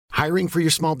Hiring for your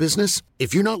small business?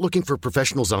 If you're not looking for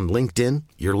professionals on LinkedIn,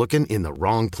 you're looking in the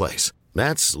wrong place.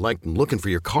 That's like looking for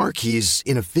your car keys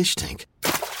in a fish tank.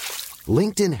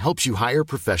 LinkedIn helps you hire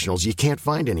professionals you can't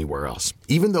find anywhere else,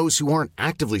 even those who aren't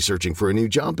actively searching for a new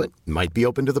job but might be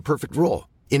open to the perfect role.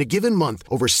 In a given month,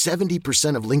 over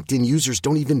 70% of LinkedIn users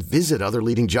don't even visit other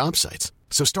leading job sites.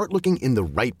 So start looking in the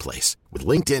right place. With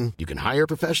LinkedIn, you can hire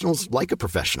professionals like a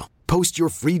professional. Post your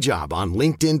free job on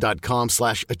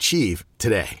linkedin.com/achieve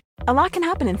today. A lot can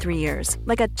happen in 3 years,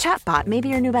 like a chatbot may be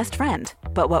your new best friend.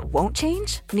 But what won't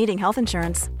change? Needing health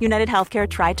insurance. United Healthcare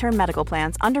Tri-Term Medical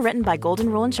Plans, underwritten by Golden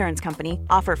Rule Insurance Company,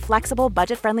 offer flexible,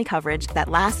 budget-friendly coverage that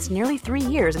lasts nearly 3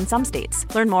 years in some states.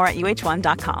 Learn more at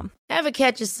uh1.com. Ever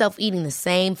catch yourself eating the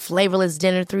same flavorless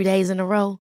dinner 3 days in a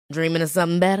row? Dreaming of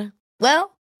something better?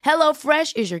 Well,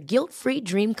 HelloFresh is your guilt-free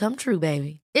dream come true,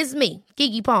 baby. It's me,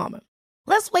 Keke Palmer.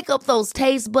 Let's wake up those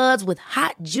taste buds with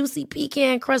hot, juicy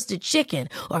pecan-crusted chicken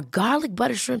or garlic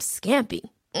butter shrimp scampi.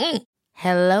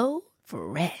 Hello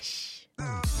Fresh.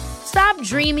 Stop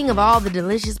dreaming of all the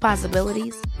delicious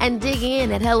possibilities and dig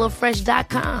in at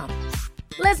HelloFresh.com.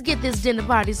 Let's get this dinner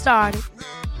party started.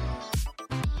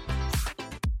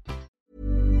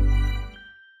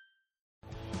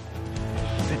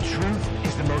 The truth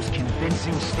is the most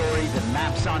convincing story that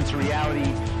maps onto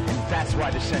reality, and that's why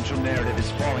the central narrative is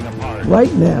falling apart.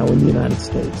 Right now in the United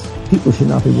States, people should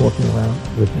not be walking around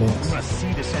with masks. We must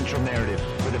see the central narrative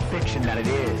for the fiction that it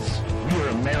is. We are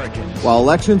Americans. While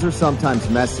elections are sometimes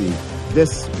messy,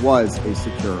 this was a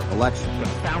secure election. The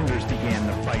founders began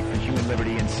the fight for human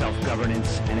liberty and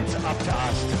self-governance, and it's up to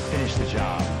us to finish the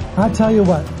job. I'll tell you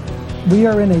what, we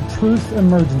are in a truth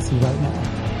emergency right now.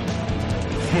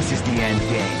 This is the end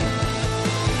game.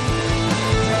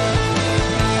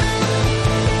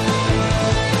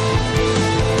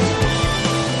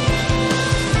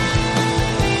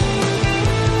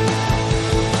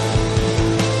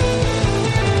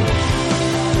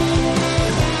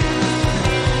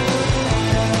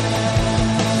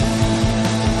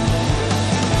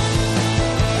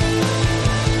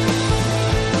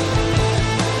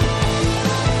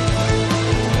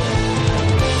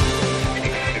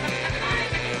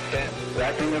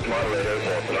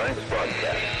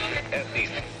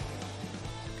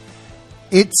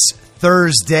 It's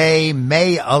Thursday,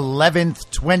 May 11th,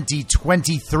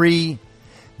 2023,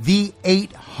 the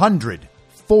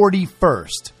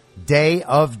 841st day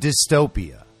of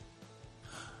dystopia.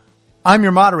 I'm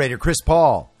your moderator, Chris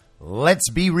Paul. Let's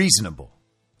be reasonable.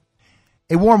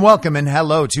 A warm welcome and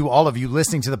hello to all of you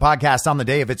listening to the podcast on the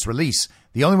day of its release.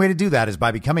 The only way to do that is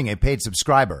by becoming a paid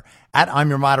subscriber at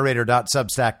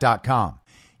imyourmoderator.substack.com.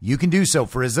 You can do so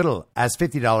for as little as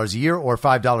 $50 a year or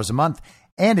 $5 a month.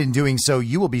 And in doing so,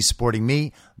 you will be supporting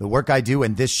me, the work I do,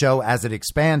 and this show as it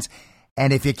expands.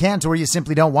 And if you can't or you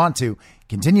simply don't want to,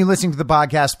 continue listening to the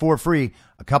podcast for free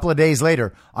a couple of days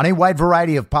later on a wide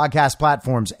variety of podcast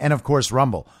platforms and, of course,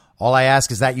 Rumble. All I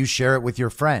ask is that you share it with your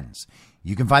friends.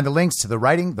 You can find the links to the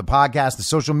writing, the podcast, the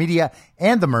social media,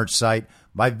 and the merch site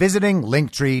by visiting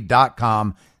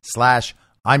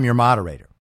linktree.com/I'm your moderator.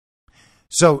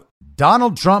 So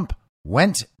Donald Trump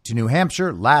went to New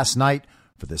Hampshire last night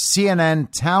for the CNN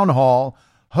town hall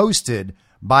hosted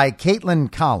by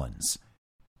Caitlin Collins.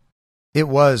 It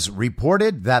was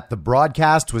reported that the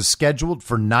broadcast was scheduled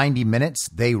for 90 minutes.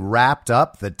 They wrapped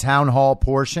up the town hall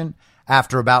portion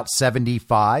after about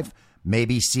 75.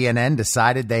 Maybe CNN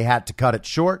decided they had to cut it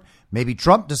short. Maybe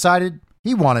Trump decided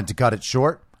he wanted to cut it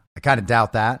short. I kind of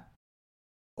doubt that.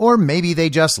 Or maybe they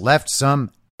just left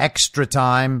some extra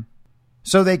time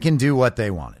so they can do what they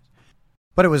wanted.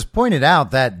 But it was pointed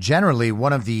out that generally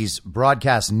one of these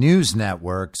broadcast news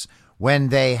networks, when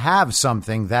they have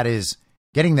something that is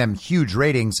getting them huge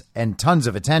ratings and tons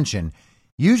of attention,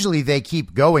 usually they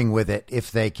keep going with it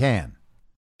if they can.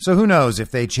 So who knows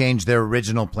if they changed their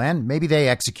original plan? Maybe they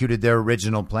executed their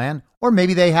original plan, or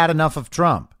maybe they had enough of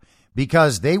Trump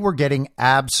because they were getting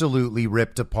absolutely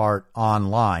ripped apart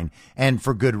online, and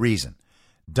for good reason.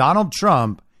 Donald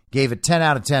Trump gave a 10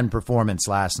 out of 10 performance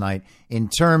last night in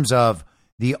terms of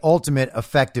the ultimate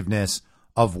effectiveness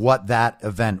of what that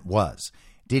event was.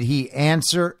 Did he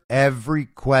answer every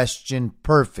question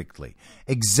perfectly,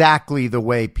 exactly the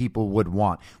way people would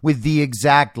want, with the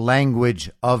exact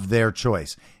language of their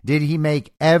choice? Did he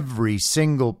make every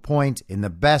single point in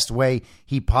the best way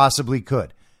he possibly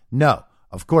could? No,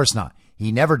 of course not.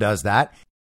 He never does that.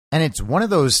 And it's one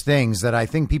of those things that I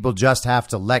think people just have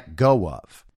to let go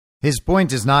of. His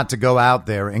point is not to go out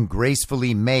there and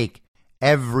gracefully make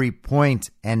every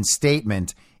point and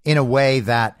statement in a way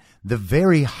that the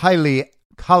very highly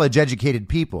college-educated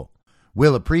people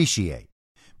will appreciate.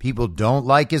 People don't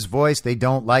like his voice. They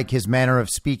don't like his manner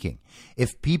of speaking.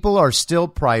 If people are still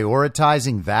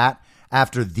prioritizing that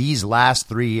after these last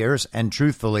 3 years, and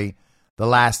truthfully, the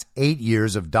last 8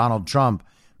 years of Donald Trump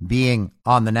being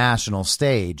on the national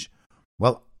stage,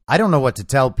 well, I don't know what to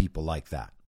tell people like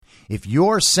that. If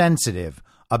you're sensitive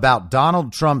about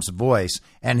Donald Trump's voice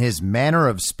and his manner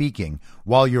of speaking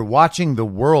while you're watching the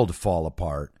world fall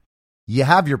apart, you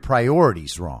have your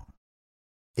priorities wrong.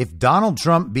 If Donald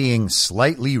Trump being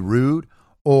slightly rude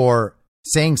or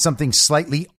saying something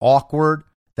slightly awkward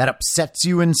that upsets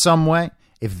you in some way,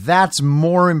 if that's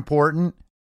more important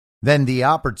than the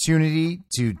opportunity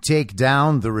to take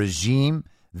down the regime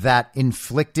that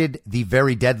inflicted the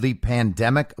very deadly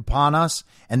pandemic upon us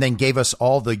and then gave us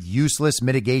all the useless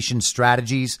mitigation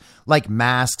strategies like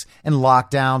masks and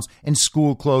lockdowns and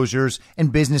school closures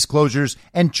and business closures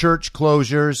and church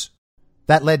closures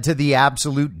that led to the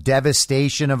absolute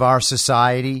devastation of our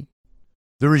society,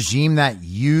 the regime that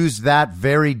used that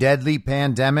very deadly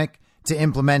pandemic to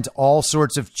implement all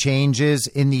sorts of changes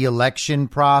in the election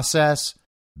process,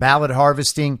 ballot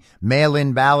harvesting,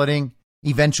 mail-in balloting,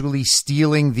 eventually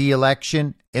stealing the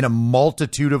election in a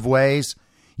multitude of ways,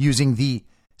 using the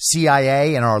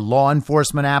CIA and our law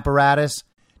enforcement apparatus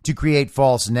to create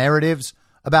false narratives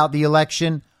about the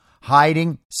election,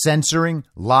 hiding, censoring,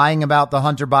 lying about the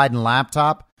Hunter Biden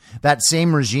laptop. That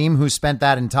same regime who spent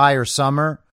that entire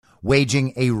summer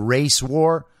waging a race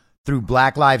war through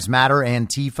Black Lives Matter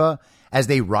Antifa as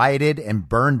they rioted and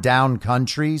burned down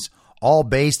countries, all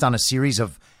based on a series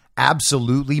of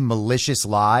absolutely malicious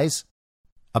lies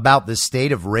about the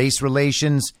state of race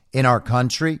relations in our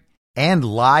country and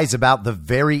lies about the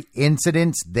very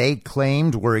incidents they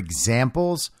claimed were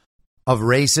examples of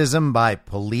racism by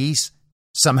police,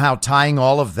 somehow tying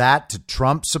all of that to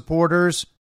Trump supporters.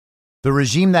 The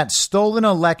regime that stole an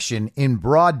election in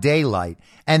broad daylight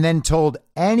and then told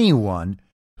anyone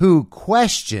who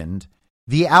questioned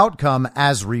the outcome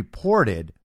as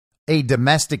reported a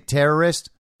domestic terrorist.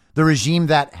 The regime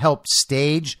that helped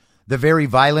stage the very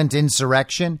violent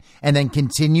insurrection and then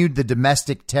continued the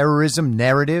domestic terrorism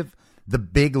narrative, the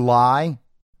big lie.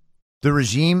 The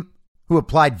regime who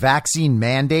applied vaccine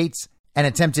mandates and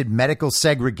attempted medical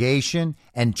segregation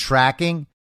and tracking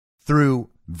through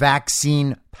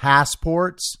vaccine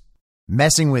passports,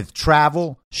 messing with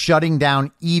travel, shutting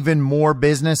down even more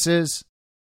businesses.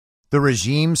 The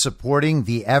regime supporting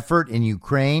the effort in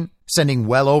Ukraine, sending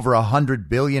well over $100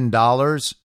 billion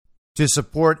to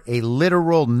support a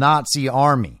literal Nazi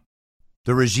army.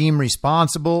 The regime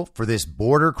responsible for this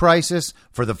border crisis,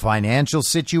 for the financial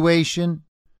situation.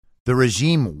 The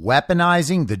regime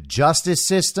weaponizing the justice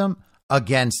system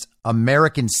against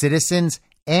American citizens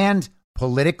and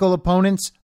political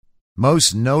opponents,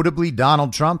 most notably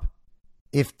Donald Trump.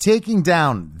 If taking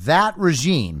down that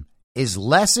regime is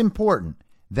less important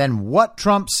than what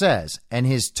Trump says and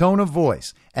his tone of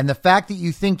voice and the fact that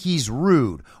you think he's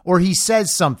rude or he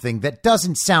says something that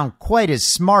doesn't sound quite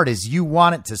as smart as you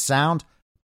want it to sound,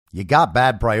 you got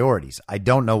bad priorities. I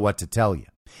don't know what to tell you.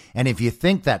 And if you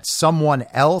think that someone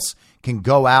else can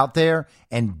go out there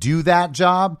and do that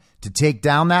job to take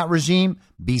down that regime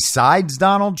besides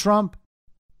Donald Trump,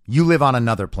 you live on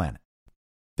another planet.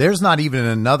 There's not even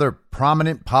another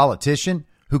prominent politician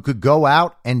who could go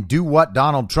out and do what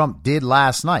Donald Trump did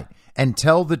last night and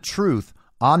tell the truth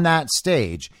on that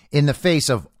stage in the face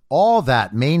of all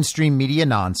that mainstream media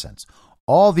nonsense,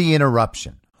 all the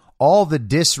interruption, all the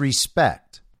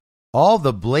disrespect, all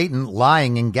the blatant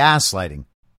lying and gaslighting,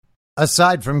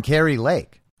 aside from Kari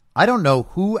Lake. I don't know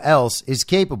who else is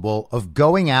capable of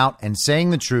going out and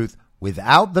saying the truth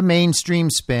without the mainstream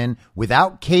spin,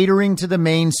 without catering to the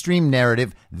mainstream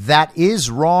narrative that is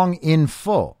wrong in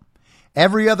full.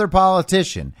 Every other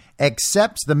politician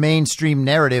accepts the mainstream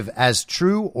narrative as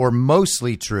true or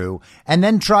mostly true and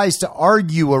then tries to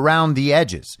argue around the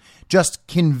edges, just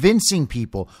convincing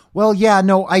people, well, yeah,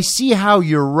 no, I see how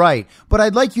you're right, but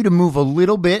I'd like you to move a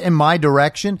little bit in my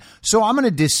direction. So I'm going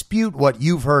to dispute what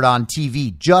you've heard on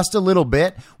TV just a little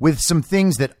bit with some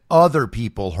things that other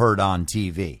people heard on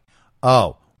TV.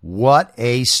 Oh, what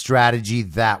a strategy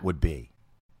that would be.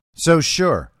 So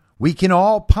sure, we can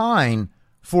all pine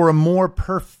for a more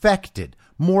perfected,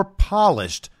 more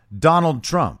polished Donald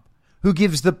Trump, who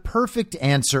gives the perfect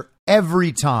answer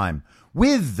every time,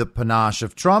 with the panache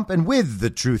of Trump and with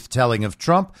the truth-telling of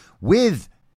Trump, with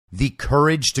the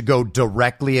courage to go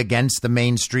directly against the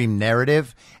mainstream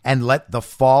narrative and let the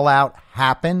fallout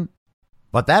happen.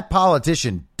 But that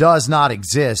politician does not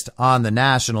exist on the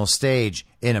national stage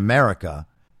in America,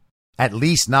 at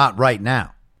least not right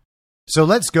now. So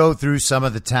let's go through some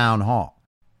of the town hall.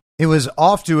 It was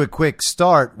off to a quick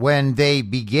start when they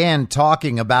began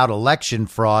talking about election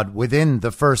fraud within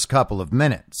the first couple of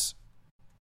minutes.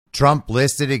 Trump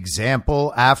listed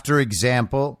example after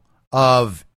example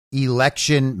of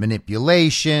election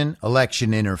manipulation,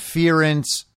 election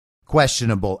interference,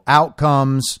 questionable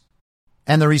outcomes.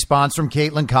 And the response from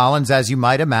Caitlin Collins, as you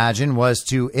might imagine, was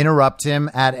to interrupt him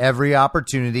at every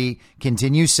opportunity,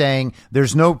 continue saying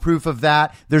there's no proof of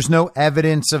that. There's no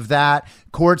evidence of that.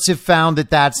 Courts have found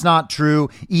that that's not true.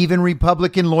 Even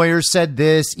Republican lawyers said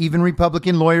this. Even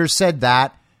Republican lawyers said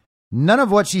that. None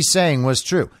of what she's saying was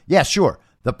true. Yeah, sure.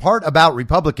 The part about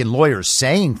Republican lawyers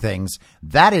saying things,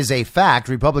 that is a fact.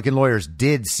 Republican lawyers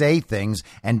did say things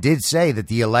and did say that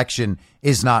the election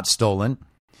is not stolen.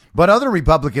 But other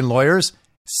Republican lawyers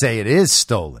say it is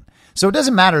stolen. So it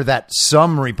doesn't matter that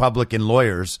some Republican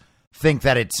lawyers think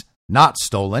that it's not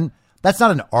stolen. That's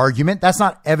not an argument. That's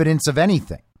not evidence of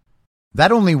anything.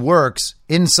 That only works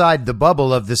inside the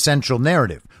bubble of the central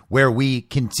narrative, where we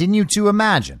continue to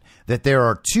imagine that there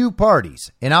are two parties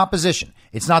in opposition.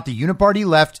 It's not the uniparty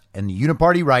left and the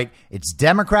uniparty right. It's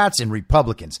Democrats and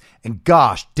Republicans. And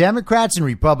gosh, Democrats and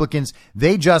Republicans,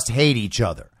 they just hate each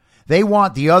other. They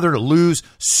want the other to lose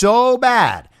so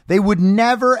bad. They would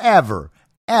never, ever,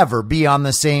 ever be on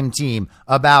the same team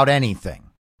about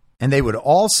anything. And they would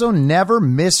also never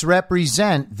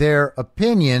misrepresent their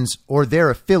opinions or their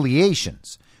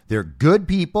affiliations. They're good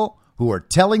people who are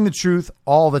telling the truth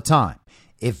all the time.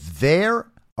 If they're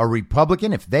a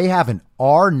Republican, if they have an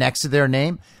R next to their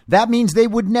name, that means they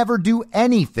would never do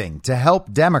anything to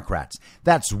help Democrats.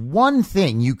 That's one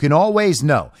thing you can always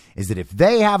know, is that if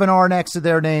they have an R next to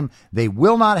their name, they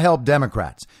will not help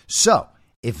Democrats. So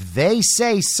if they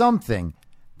say something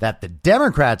that the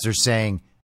Democrats are saying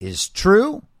is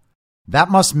true, that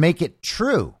must make it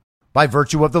true by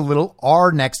virtue of the little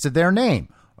R next to their name,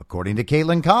 according to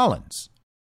Caitlin Collins.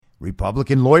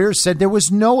 Republican lawyers said there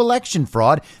was no election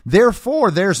fraud.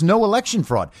 Therefore, there's no election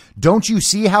fraud. Don't you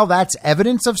see how that's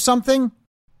evidence of something?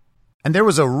 And there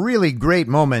was a really great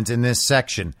moment in this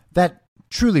section that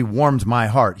truly warmed my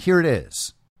heart. Here it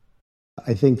is.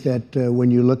 I think that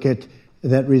when you look at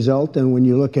that result and when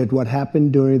you look at what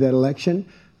happened during that election,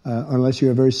 unless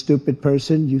you're a very stupid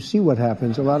person, you see what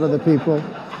happens. A lot of the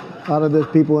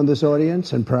people in this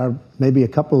audience, and maybe a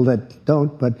couple that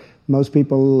don't, but most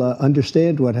people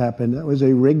understand what happened. That was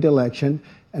a rigged election,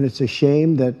 and it's a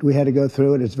shame that we had to go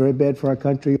through it. It's very bad for our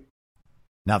country.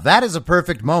 Now, that is a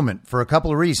perfect moment for a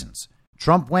couple of reasons.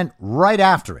 Trump went right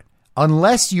after it.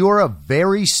 Unless you're a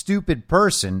very stupid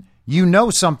person, you know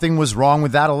something was wrong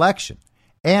with that election.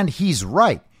 And he's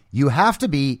right. You have to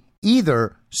be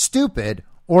either stupid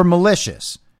or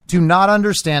malicious to not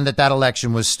understand that that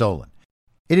election was stolen.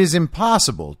 It is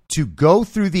impossible to go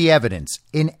through the evidence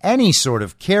in any sort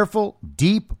of careful,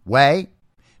 deep way,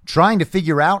 trying to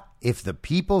figure out if the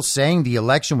people saying the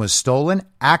election was stolen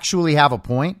actually have a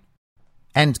point,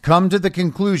 and come to the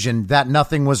conclusion that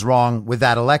nothing was wrong with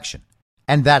that election.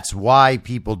 And that's why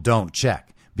people don't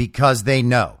check, because they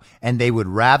know, and they would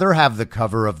rather have the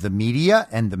cover of the media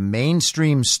and the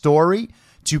mainstream story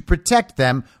to protect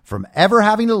them from ever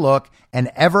having to look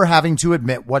and ever having to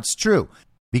admit what's true.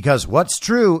 Because what's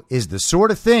true is the sort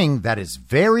of thing that is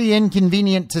very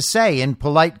inconvenient to say in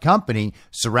polite company,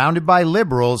 surrounded by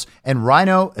liberals and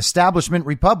rhino establishment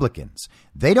Republicans.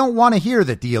 They don't want to hear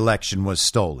that the election was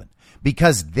stolen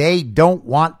because they don't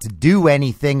want to do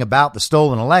anything about the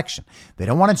stolen election. They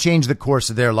don't want to change the course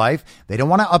of their life. They don't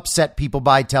want to upset people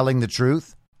by telling the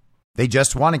truth. They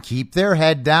just want to keep their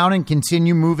head down and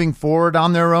continue moving forward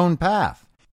on their own path.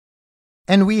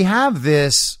 And we have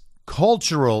this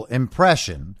cultural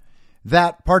impression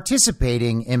that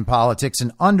participating in politics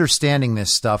and understanding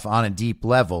this stuff on a deep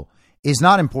level is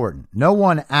not important. No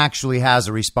one actually has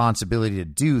a responsibility to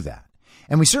do that.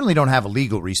 And we certainly don't have a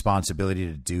legal responsibility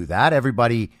to do that.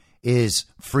 Everybody is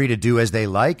free to do as they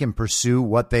like and pursue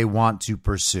what they want to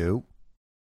pursue.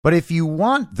 But if you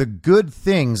want the good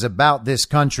things about this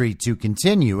country to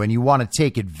continue and you want to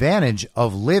take advantage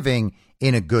of living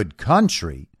in a good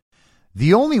country,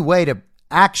 the only way to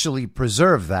actually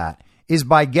preserve that is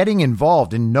by getting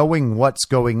involved in knowing what's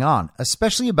going on,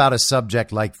 especially about a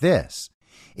subject like this.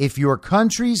 If your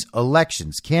country's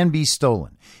elections can be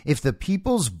stolen, if the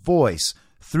people's voice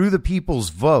through the people's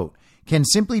vote can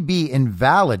simply be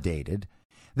invalidated,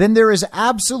 then there is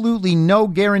absolutely no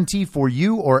guarantee for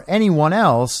you or anyone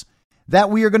else that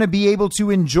we are going to be able to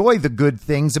enjoy the good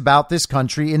things about this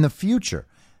country in the future.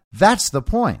 That's the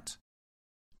point.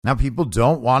 Now, people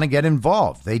don't want to get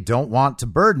involved. They don't want to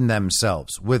burden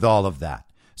themselves with all of that.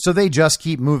 So they just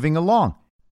keep moving along.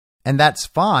 And that's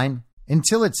fine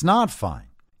until it's not fine.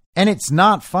 And it's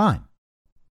not fine.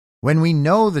 When we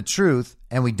know the truth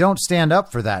and we don't stand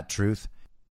up for that truth,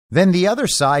 then the other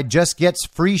side just gets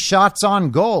free shots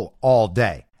on goal all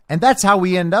day. And that's how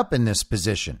we end up in this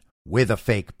position with a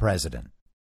fake president.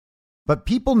 But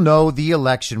people know the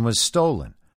election was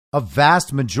stolen. A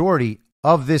vast majority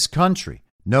of this country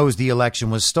knows the election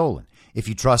was stolen. If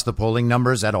you trust the polling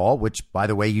numbers at all, which, by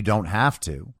the way, you don't have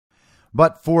to.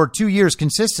 But for 2 years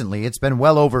consistently, it's been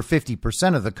well over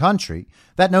 50% of the country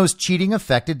that knows cheating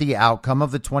affected the outcome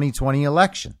of the 2020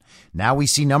 election. Now we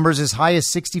see numbers as high as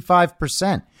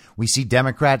 65%. We see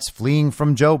Democrats fleeing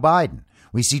from Joe Biden.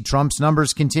 We see Trump's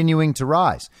numbers continuing to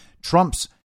rise. Trump's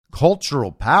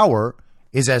cultural power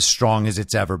is as strong as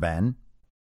it's ever been.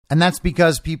 And that's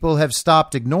because people have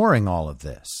stopped ignoring all of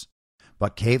this.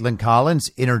 But Caitlin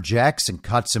Collins interjects and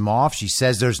cuts him off. She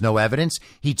says there's no evidence.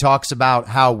 He talks about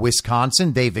how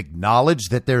Wisconsin, they've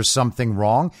acknowledged that there's something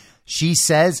wrong. She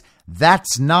says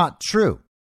that's not true.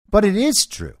 But it is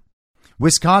true.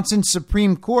 Wisconsin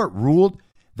Supreme Court ruled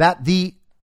that the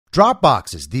drop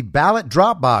boxes, the ballot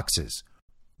drop boxes,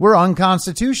 were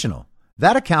unconstitutional.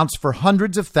 That accounts for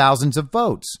hundreds of thousands of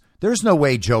votes. There's no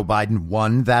way Joe Biden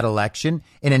won that election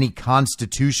in any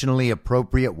constitutionally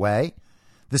appropriate way.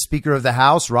 The Speaker of the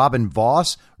House, Robin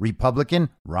Vos, Republican,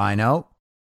 Rhino,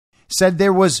 said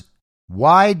there was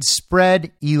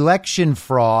widespread election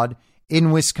fraud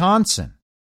in Wisconsin.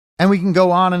 And we can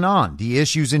go on and on. The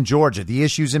issues in Georgia, the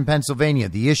issues in Pennsylvania,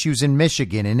 the issues in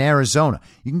Michigan, in Arizona.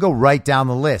 You can go right down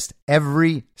the list.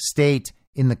 Every state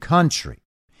in the country.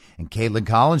 And Caitlin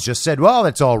Collins just said, well,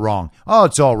 it's all wrong. Oh,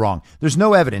 it's all wrong. There's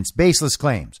no evidence, baseless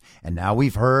claims. And now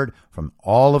we've heard from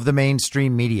all of the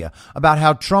mainstream media about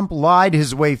how Trump lied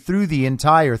his way through the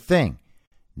entire thing.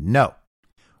 No.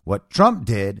 What Trump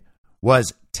did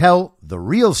was tell the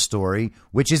real story,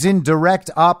 which is in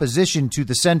direct opposition to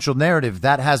the central narrative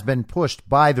that has been pushed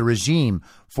by the regime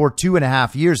for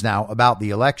 2.5 years now about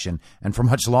the election and for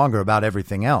much longer about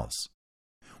everything else.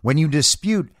 When you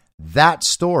dispute that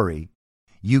story,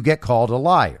 you get called a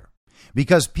liar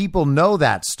because people know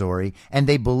that story and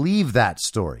they believe that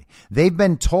story. They've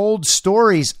been told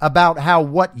stories about how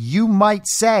what you might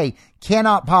say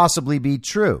cannot possibly be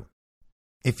true.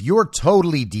 If you're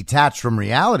totally detached from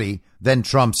reality, then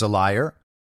Trump's a liar.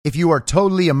 If you are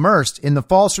totally immersed in the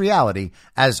false reality,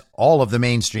 as all of the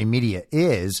mainstream media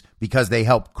is because they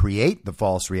help create the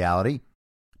false reality,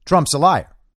 Trump's a liar.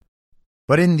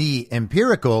 But in the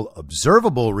empirical,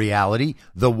 observable reality,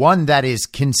 the one that is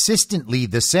consistently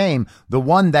the same, the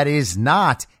one that is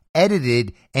not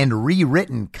edited and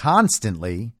rewritten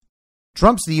constantly,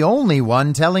 Trump's the only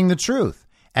one telling the truth.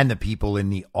 And the people in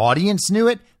the audience knew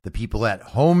it, the people at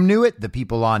home knew it, the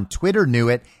people on Twitter knew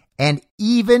it, and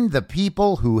even the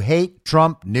people who hate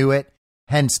Trump knew it,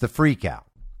 hence the freakout.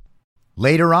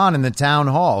 Later on in the town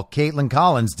hall, Caitlin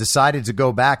Collins decided to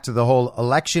go back to the whole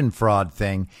election fraud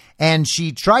thing, and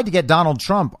she tried to get Donald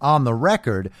Trump on the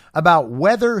record about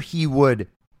whether he would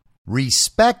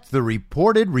respect the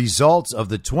reported results of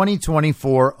the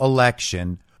 2024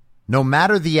 election, no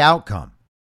matter the outcome.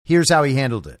 Here's how he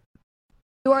handled it.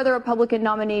 You are the Republican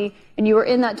nominee, and you are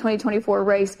in that 2024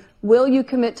 race. Will you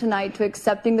commit tonight to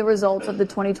accepting the results of the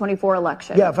 2024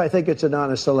 election? Yeah, if I think it's an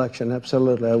honest election,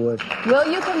 absolutely, I would.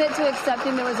 Will you commit to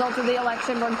accepting the results of the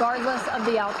election regardless of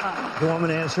the outcome? You want me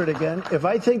to answer it again? If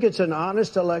I think it's an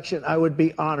honest election, I would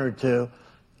be honored to.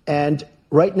 And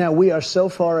right now, we are so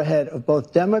far ahead of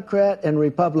both Democrat and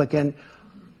Republican.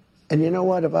 And you know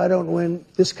what? If I don't win,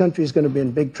 this country is going to be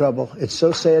in big trouble. It's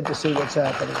so sad to see what's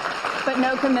happening. But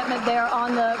no commitment there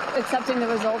on the accepting the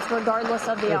results regardless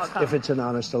of the outcome. If it's an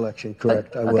honest election,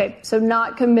 correct, I will. Okay, so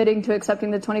not committing to accepting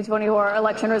the 2024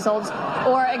 election results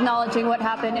or acknowledging what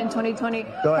happened in 2020.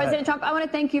 President Trump, I want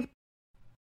to thank you.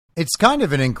 It's kind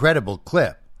of an incredible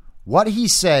clip. What he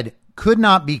said could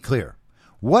not be clearer.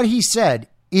 What he said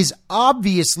is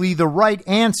obviously the right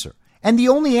answer, and the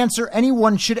only answer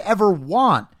anyone should ever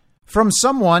want from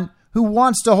someone who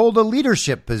wants to hold a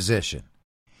leadership position.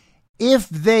 If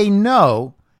they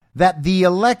know that the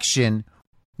election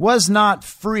was not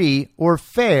free or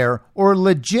fair or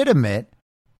legitimate,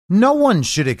 no one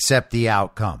should accept the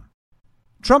outcome.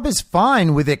 Trump is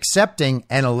fine with accepting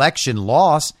an election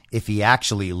loss if he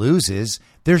actually loses.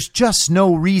 There's just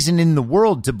no reason in the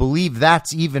world to believe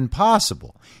that's even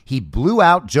possible. He blew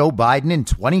out Joe Biden in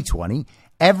 2020.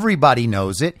 Everybody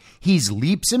knows it. He's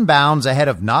leaps and bounds ahead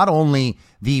of not only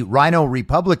the Rhino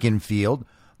Republican field,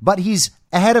 but he's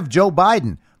ahead of Joe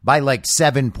Biden by like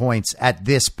 7 points at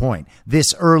this point,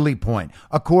 this early point,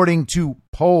 according to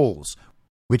polls,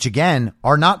 which again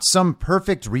are not some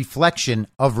perfect reflection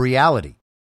of reality.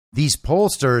 These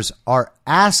pollsters are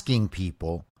asking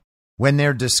people when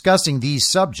they're discussing these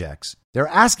subjects, they're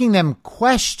asking them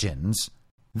questions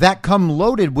that come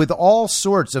loaded with all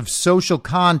sorts of social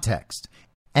context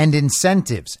and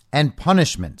incentives and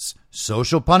punishments,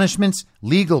 social punishments,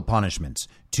 legal punishments.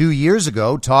 2 years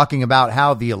ago, talking about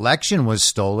how the election was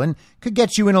stolen could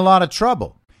get you in a lot of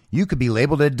trouble. You could be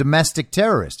labeled a domestic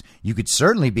terrorist. You could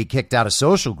certainly be kicked out of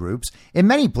social groups. In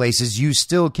many places, you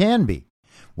still can be.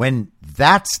 When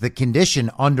that's the condition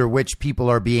under which people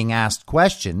are being asked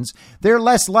questions, they're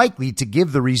less likely to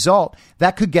give the result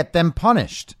that could get them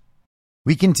punished.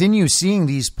 We continue seeing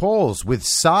these polls with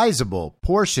sizable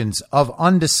portions of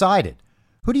undecided.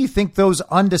 Who do you think those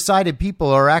undecided people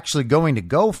are actually going to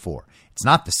go for? It's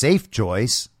not the safe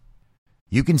choice.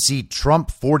 You can see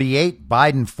Trump 48,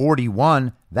 Biden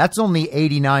 41. That's only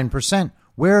 89%.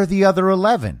 Where are the other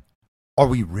 11? Are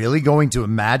we really going to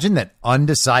imagine that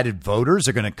undecided voters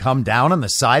are going to come down on the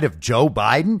side of Joe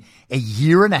Biden a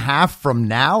year and a half from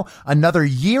now? Another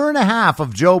year and a half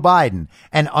of Joe Biden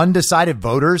and undecided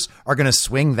voters are going to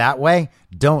swing that way?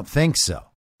 Don't think so.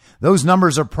 Those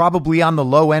numbers are probably on the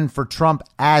low end for Trump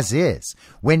as is.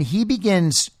 When he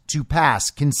begins to pass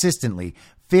consistently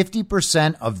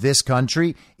 50% of this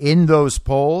country in those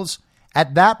polls,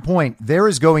 at that point, there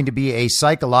is going to be a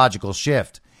psychological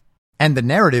shift. And the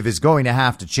narrative is going to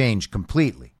have to change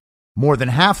completely. More than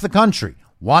half the country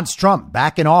wants Trump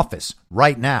back in office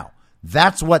right now.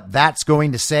 That's what that's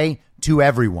going to say to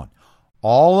everyone.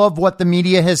 All of what the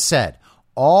media has said,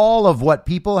 all of what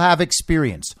people have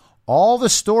experienced, all the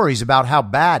stories about how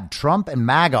bad Trump and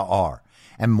MAGA are.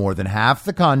 And more than half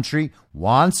the country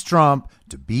wants Trump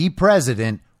to be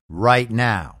president right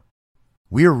now.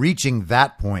 We're reaching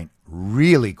that point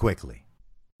really quickly.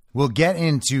 We'll get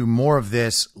into more of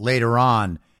this later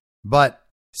on, but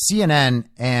CNN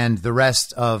and the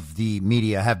rest of the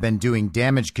media have been doing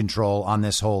damage control on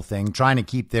this whole thing, trying to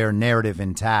keep their narrative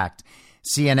intact.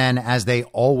 CNN, as they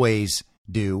always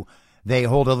do, they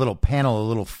hold a little panel, a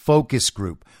little focus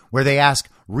group, where they ask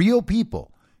real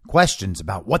people questions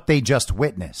about what they just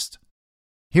witnessed.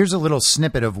 Here's a little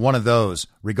snippet of one of those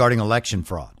regarding election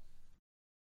fraud.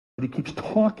 He keeps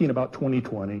talking about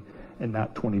 2020 and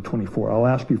not 2024. I'll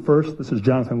ask you first. This is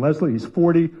Jonathan Leslie. He's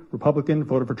 40, Republican,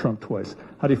 voted for Trump twice.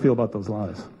 How do you feel about those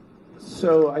lies?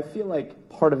 So I feel like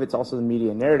part of it's also the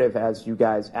media narrative, as you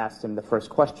guys asked him the first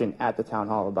question at the town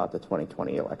hall about the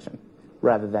 2020 election,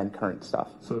 rather than current stuff.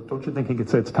 So don't you think he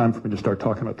could say it's time for me to start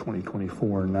talking about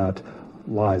 2024 and not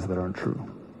lies that aren't true?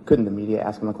 Couldn't the media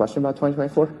ask him a question about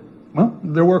 2024? Well,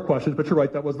 there were questions, but you're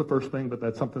right. That was the first thing, but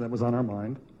that's something that was on our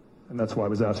mind, and that's why I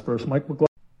was asked first. Mike McGlaughlin.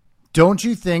 Don't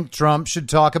you think Trump should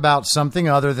talk about something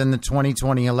other than the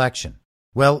 2020 election?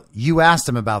 Well, you asked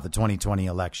him about the 2020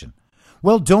 election.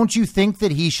 Well, don't you think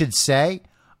that he should say,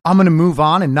 I'm going to move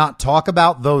on and not talk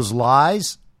about those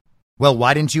lies? Well,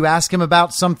 why didn't you ask him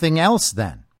about something else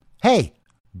then? Hey,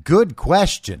 good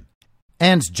question.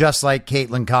 And just like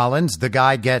Caitlin Collins, the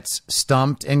guy gets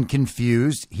stumped and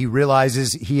confused. He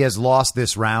realizes he has lost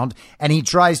this round and he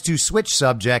tries to switch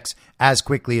subjects as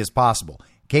quickly as possible.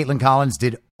 Caitlin Collins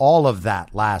did all of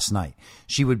that last night.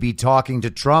 She would be talking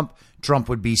to Trump. Trump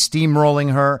would be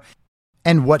steamrolling her.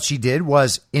 And what she did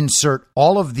was insert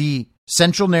all of the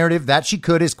central narrative that she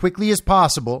could as quickly as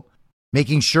possible,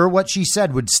 making sure what she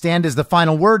said would stand as the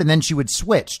final word. And then she would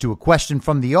switch to a question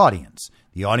from the audience.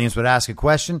 The audience would ask a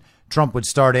question. Trump would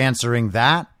start answering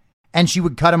that. And she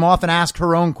would cut him off and ask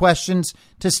her own questions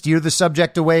to steer the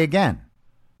subject away again.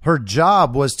 Her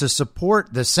job was to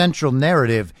support the central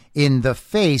narrative in the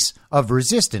face of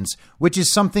resistance, which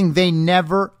is something they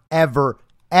never, ever,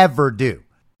 ever do.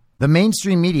 The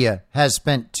mainstream media has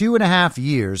spent 2.5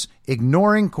 years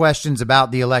ignoring questions about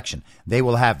the election. They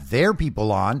will have their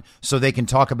people on so they can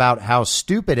talk about how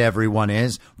stupid everyone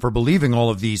is for believing all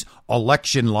of these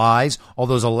election lies, all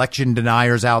those election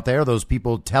deniers out there, those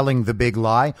people telling the big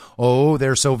lie. Oh,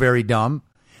 they're so very dumb.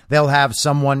 They'll have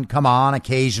someone come on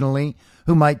occasionally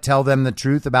who might tell them the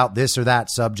truth about this or that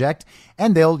subject,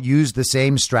 and they'll use the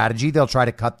same strategy. They'll try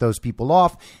to cut those people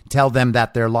off, tell them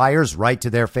that they're liars right to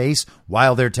their face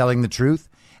while they're telling the truth,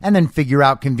 and then figure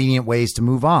out convenient ways to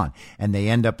move on. And they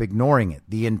end up ignoring it.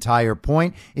 The entire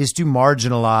point is to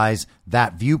marginalize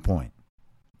that viewpoint.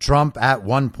 Trump, at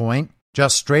one point,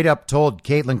 just straight up told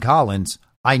Caitlin Collins,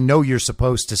 I know you're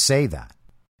supposed to say that.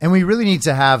 And we really need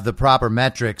to have the proper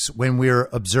metrics when we're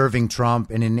observing Trump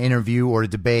in an interview or a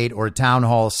debate or a town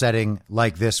hall setting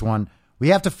like this one. We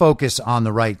have to focus on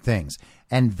the right things.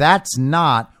 And that's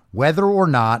not whether or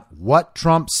not what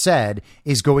Trump said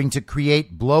is going to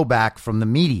create blowback from the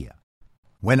media.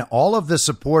 When all of the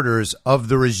supporters of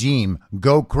the regime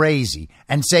go crazy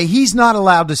and say he's not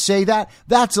allowed to say that,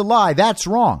 that's a lie, that's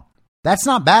wrong. That's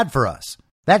not bad for us.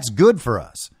 That's good for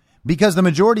us, because the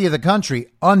majority of the country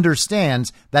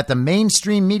understands that the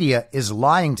mainstream media is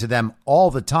lying to them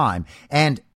all the time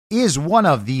and is one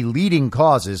of the leading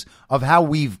causes of how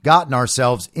we've gotten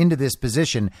ourselves into this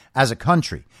position as a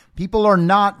country. People are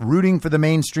not rooting for the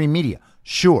mainstream media.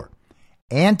 Sure,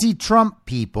 anti-Trump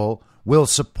people will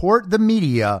support the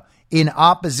media in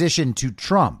opposition to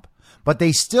Trump, but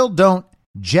they still don't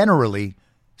generally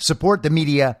support the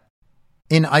media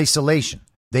in isolation.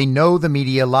 They know the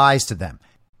media lies to them.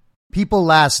 People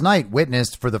last night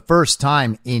witnessed for the first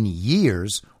time in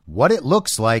years what it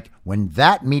looks like when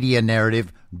that media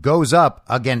narrative goes up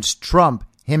against Trump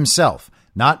himself.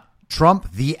 Not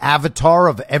Trump, the avatar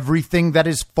of everything that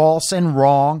is false and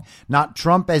wrong. Not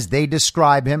Trump as they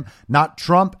describe him. Not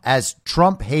Trump as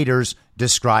Trump haters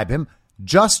describe him.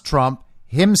 Just Trump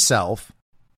himself,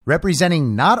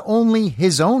 representing not only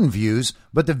his own views,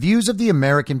 but the views of the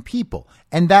American people.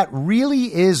 And that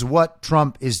really is what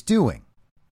Trump is doing.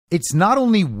 It's not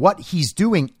only what he's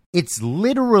doing, it's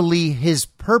literally his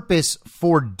purpose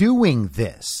for doing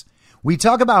this. We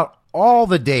talk about all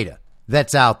the data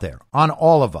that's out there on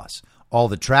all of us, all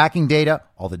the tracking data,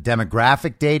 all the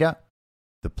demographic data,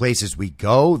 the places we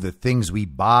go, the things we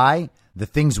buy, the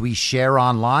things we share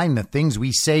online, the things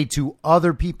we say to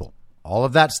other people. All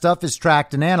of that stuff is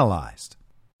tracked and analyzed.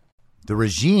 The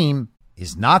regime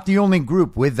is not the only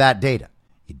group with that data.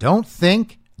 You don't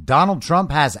think Donald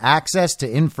Trump has access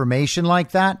to information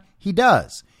like that? He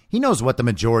does. He knows what the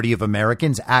majority of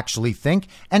Americans actually think,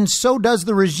 and so does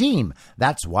the regime.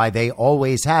 That's why they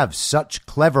always have such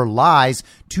clever lies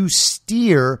to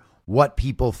steer what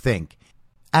people think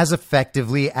as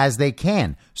effectively as they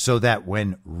can, so that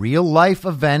when real life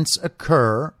events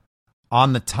occur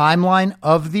on the timeline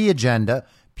of the agenda,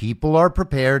 people are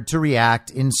prepared to react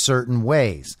in certain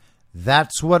ways.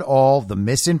 That's what all the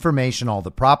misinformation, all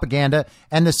the propaganda,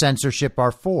 and the censorship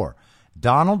are for.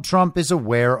 Donald Trump is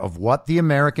aware of what the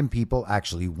American people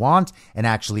actually want and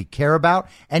actually care about,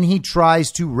 and he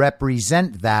tries to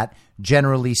represent that,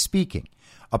 generally speaking.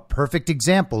 A perfect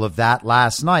example of that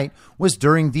last night was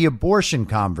during the abortion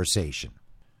conversation.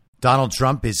 Donald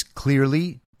Trump is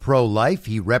clearly pro-life.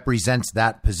 He represents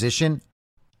that position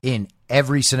in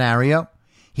every scenario.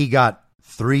 He got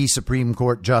 3 Supreme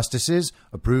Court justices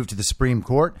approved to the Supreme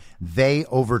Court. They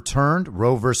overturned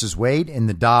Roe versus Wade in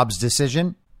the Dobbs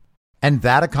decision. And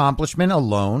that accomplishment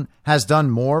alone has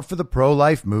done more for the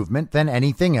pro-life movement than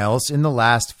anything else in the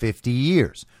last 50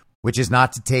 years, which is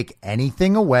not to take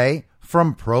anything away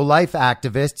from pro-life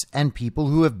activists and people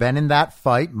who have been in that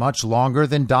fight much longer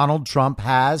than Donald Trump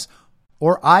has,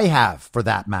 or I have for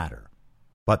that matter.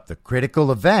 But the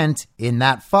critical event in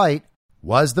that fight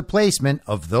was the placement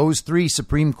of those 3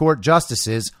 Supreme Court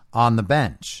justices on the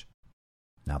bench.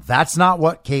 Now, that's not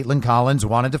what Caitlin Collins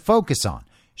wanted to focus on.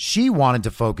 She wanted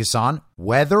to focus on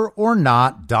whether or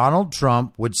not Donald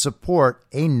Trump would support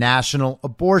a national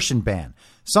abortion ban,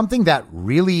 something that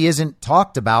really isn't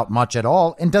talked about much at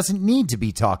all and doesn't need to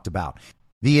be talked about.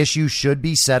 The issue should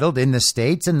be settled in the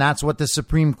states, and that's what the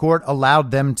Supreme Court allowed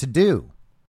them to do.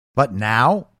 But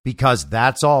now, because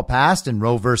that's all passed and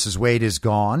Roe versus Wade is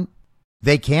gone,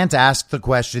 they can't ask the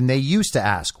question they used to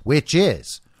ask, which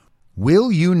is,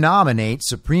 will you nominate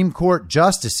Supreme Court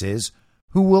justices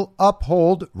who will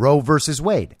uphold Roe versus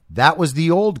Wade? That was the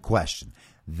old question.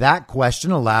 That question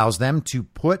allows them to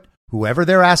put whoever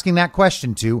they're asking that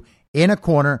question to in a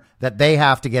corner that they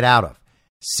have to get out of.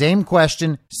 Same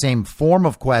question, same form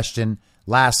of question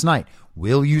last night.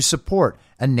 Will you support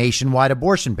a nationwide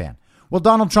abortion ban? Well,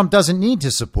 Donald Trump doesn't need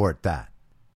to support that.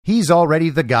 He's already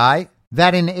the guy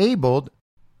that enabled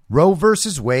Roe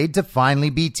versus Wade to finally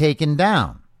be taken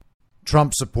down.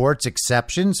 Trump supports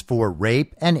exceptions for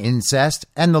rape and incest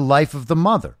and the life of the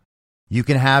mother. You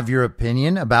can have your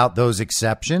opinion about those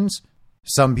exceptions.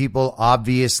 Some people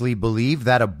obviously believe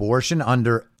that abortion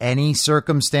under any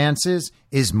circumstances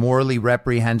is morally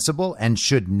reprehensible and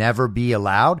should never be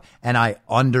allowed. And I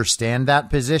understand that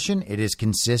position. It is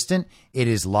consistent. It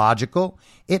is logical.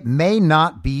 It may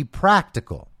not be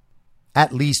practical,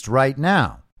 at least right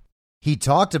now. He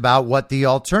talked about what the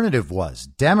alternative was.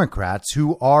 Democrats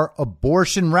who are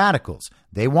abortion radicals.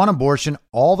 They want abortion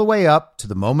all the way up to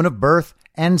the moment of birth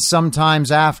and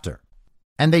sometimes after.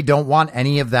 And they don't want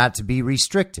any of that to be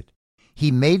restricted. He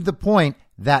made the point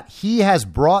that he has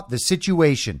brought the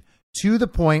situation to the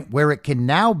point where it can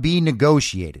now be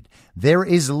negotiated. There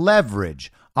is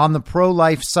leverage on the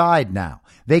pro-life side now.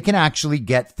 They can actually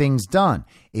get things done.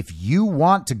 If you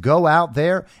want to go out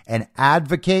there and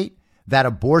advocate that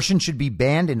abortion should be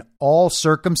banned in all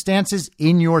circumstances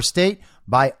in your state,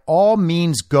 by all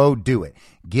means, go do it.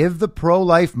 Give the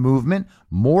pro-life movement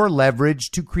more leverage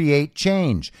to create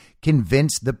change.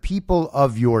 Convince the people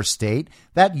of your state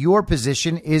that your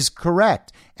position is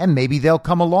correct, and maybe they'll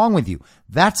come along with you.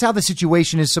 That's how the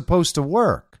situation is supposed to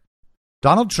work.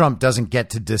 Donald Trump doesn't get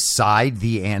to decide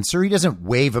the answer. He doesn't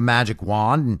wave a magic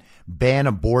wand and ban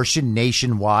abortion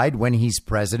nationwide when he's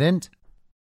president.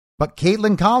 But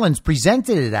Caitlin Collins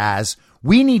presented it as,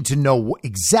 we need to know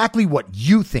exactly what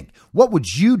you think. What would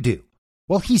you do?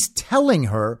 Well, he's telling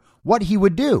her what he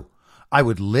would do. I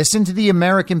would listen to the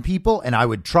American people and I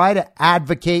would try to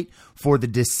advocate for the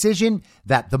decision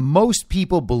that the most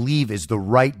people believe is the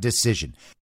right decision.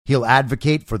 He'll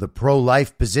advocate for the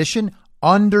pro-life position,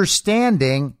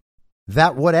 understanding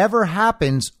that whatever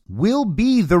happens will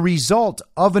be the result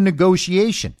of a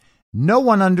negotiation. No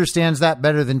one understands that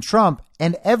better than Trump,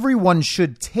 and everyone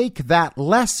should take that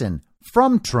lesson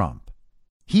from Trump.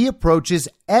 He approaches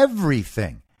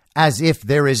everything as if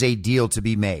there is a deal to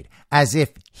be made, as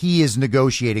if he is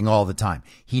negotiating all the time.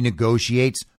 He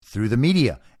negotiates through the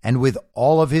media and with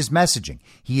all of his messaging.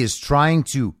 He is trying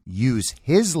to use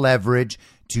his leverage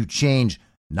to change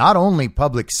not only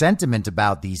public sentiment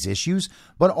about these issues,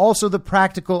 but also the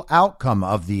practical outcome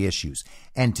of the issues.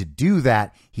 And to do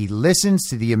that, he listens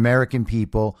to the American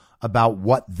people about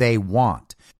what they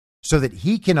want so that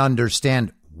he can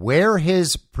understand where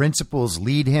his principles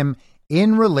lead him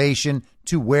in relation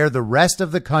to where the rest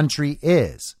of the country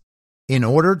is, in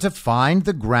order to find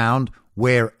the ground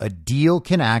where a deal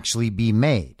can actually be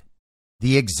made.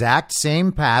 The exact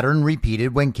same pattern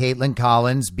repeated when Caitlin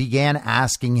Collins began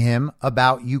asking him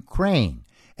about Ukraine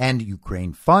and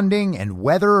Ukraine funding and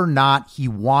whether or not he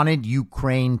wanted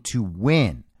Ukraine to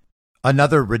win.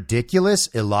 Another ridiculous,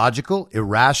 illogical,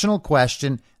 irrational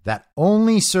question that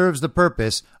only serves the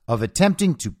purpose of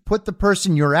attempting to put the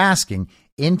person you're asking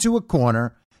into a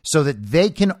corner so that they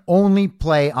can only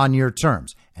play on your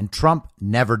terms. And Trump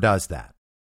never does that.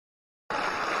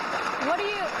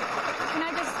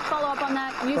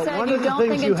 You said you don't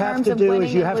think in terms of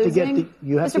winning and losing.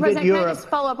 Mr. President, can I just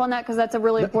follow up on that because that's a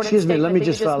really important statement that you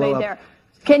just made there.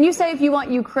 Can you say if you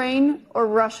want Ukraine or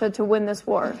Russia to win this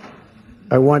war?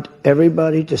 I want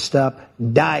everybody to stop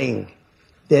dying.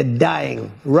 They're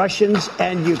dying. Russians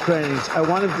and Ukrainians. I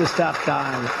want them to stop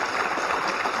dying.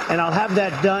 And I'll have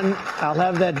that done. I'll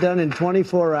have that done in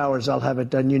 24 hours. I'll have it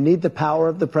done. You need the power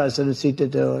of the presidency to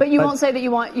do it. But you won't say that you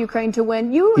want Ukraine to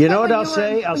win. You know what I'll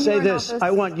say? I'll say this.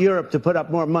 I want Europe to put up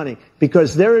more money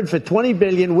because they're in for 20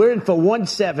 billion. We're in for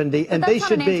 170, and they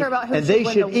should be. And they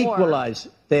should equalize.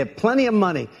 They have plenty of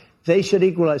money. They should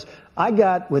equalize. I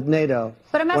got with NATO.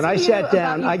 When I sat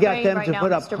down, I got them to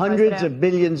put up hundreds of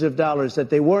billions of dollars that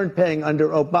they weren't paying under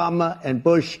Obama and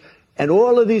Bush and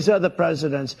all of these other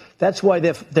presidents. That's why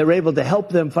they're able to help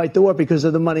them fight the war because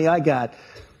of the money I got.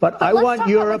 But I want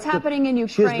Europe. What's happening in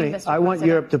Ukraine, I want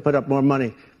Europe to put up more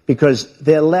money because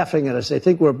they're laughing at us. They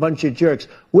think we're a bunch of jerks.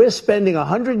 We're spending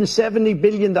 $170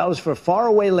 billion for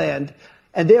faraway land,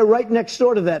 and they're right next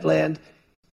door to that land,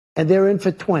 and they're in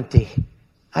for 20.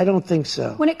 I don't think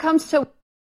so. When it comes to...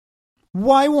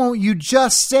 Why won't you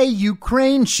just say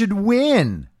Ukraine should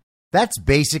win? That's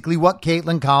basically what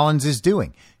Caitlin Collins is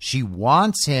doing. She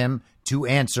wants him to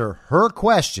answer her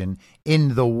question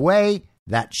in the way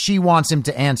that she wants him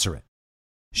to answer it.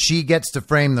 She gets to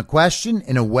frame the question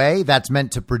in a way that's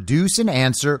meant to produce an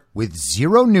answer with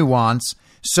zero nuance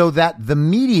so that the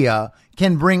media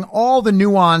can bring all the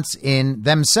nuance in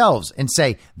themselves and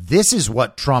say, this is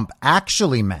what Trump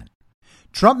actually meant.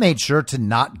 Trump made sure to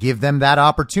not give them that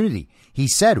opportunity. He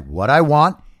said, what I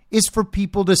want is for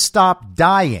people to stop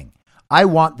dying. I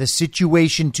want the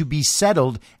situation to be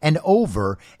settled and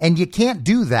over, and you can't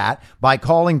do that by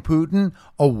calling Putin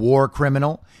a war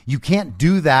criminal. You can't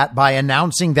do that by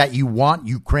announcing that you want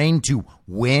Ukraine to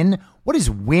win. What is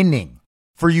winning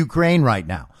for Ukraine right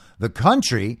now? The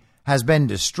country has been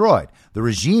destroyed. The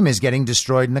regime is getting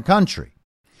destroyed in the country.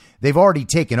 They've already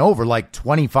taken over like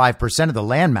 25% of the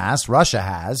landmass, Russia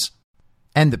has.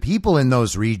 And the people in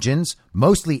those regions,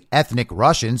 mostly ethnic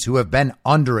Russians who have been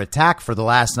under attack for the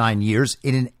last 9 years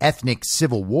in an ethnic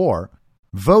civil war,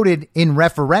 voted in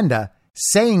referenda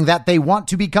saying that they want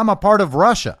to become a part of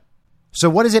Russia. So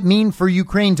what does it mean for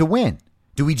Ukraine to win?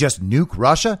 Do we just nuke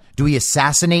Russia? Do we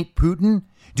assassinate Putin?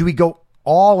 Do we go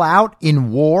all out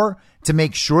in war to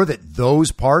make sure that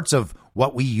those parts of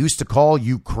what we used to call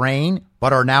Ukraine,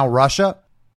 but are now Russia,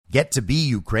 get to be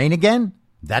Ukraine again?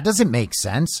 That doesn't make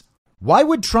sense. Why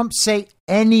would Trump say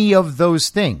any of those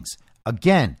things?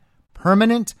 Again,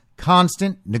 permanent,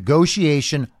 constant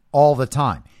negotiation all the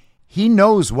time. He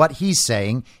knows what he's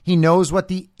saying. He knows what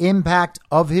the impact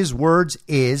of his words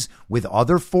is with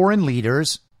other foreign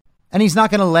leaders. And he's not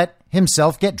going to let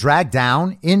himself get dragged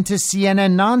down into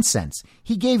CNN nonsense.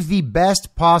 He gave the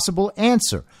best possible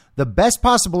answer. The best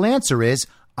possible answer is,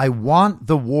 I want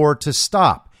the war to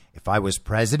stop. If I was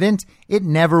president, it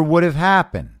never would have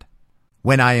happened.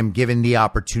 When I am given the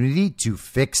opportunity to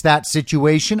fix that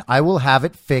situation, I will have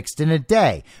it fixed in a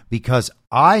day because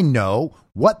I know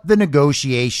what the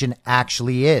negotiation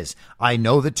actually is. I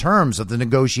know the terms of the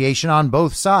negotiation on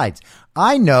both sides.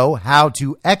 I know how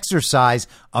to exercise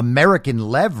American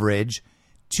leverage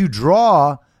to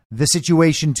draw the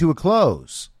situation to a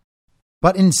close.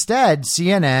 But instead,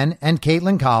 CNN and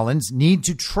Caitlin Collins need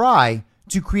to try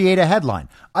to create a headline.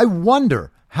 I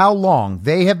wonder how long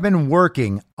they have been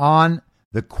working on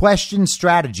the question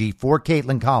strategy for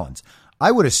Caitlin Collins.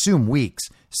 I would assume weeks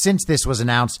since this was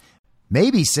announced,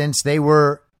 maybe since they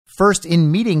were first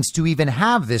in meetings to even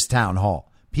have this town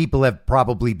hall. People have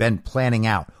probably been planning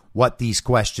out what these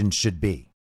questions should be.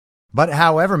 But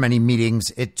however many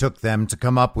meetings it took them to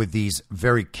come up with these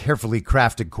very carefully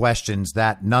crafted questions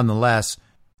that nonetheless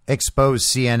expose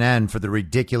CNN for the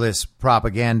ridiculous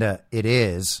propaganda it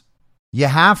is, you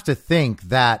have to think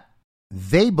that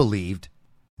they believed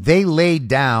they laid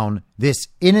down this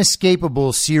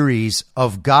inescapable series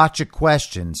of gotcha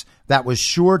questions that was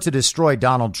sure to destroy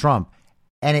Donald Trump,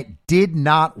 and it did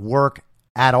not work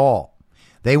at all.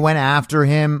 They went after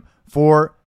him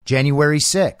for January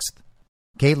 6th.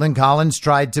 Caitlin Collins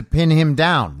tried to pin him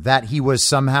down, that he was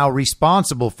somehow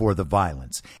responsible for the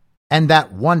violence, and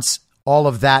that once all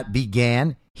of that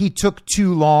began, he took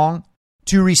too long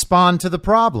to respond to the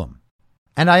problem.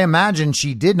 And I imagine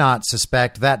she did not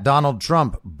suspect that Donald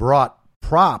Trump brought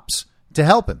props to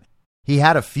help him. He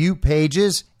had a few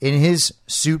pages in his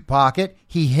suit pocket.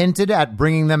 He hinted at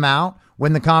bringing them out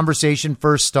when the conversation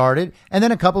first started, and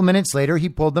then a couple minutes later, he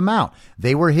pulled them out.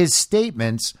 They were his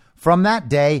statements from that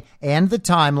day and the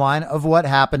timeline of what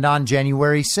happened on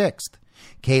January 6th.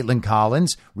 Caitlin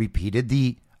Collins repeated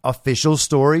the official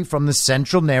story from the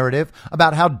central narrative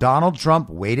about how Donald Trump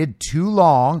waited too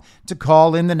long to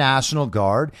call in the National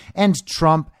Guard, and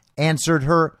Trump answered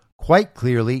her quite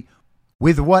clearly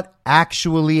with what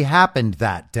actually happened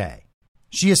that day.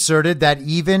 She asserted that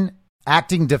even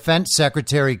Acting Defense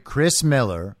Secretary Chris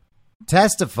Miller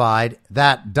testified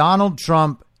that Donald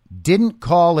Trump didn't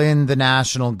call in the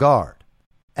National Guard,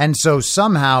 and so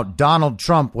somehow Donald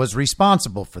Trump was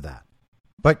responsible for that.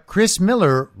 But Chris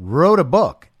Miller wrote a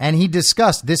book, and he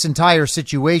discussed this entire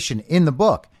situation in the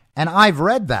book, and I've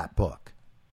read that book.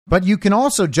 But you can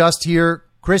also just hear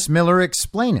Chris Miller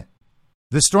explain it.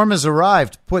 The Storm Has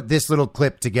Arrived put this little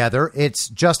clip together. It's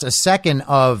just a second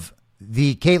of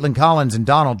the Caitlin Collins and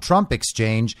Donald Trump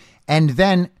exchange, and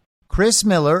then Chris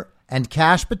Miller and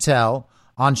Kash Patel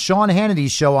on Sean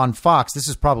Hannity's show on Fox, this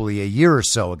is probably a year or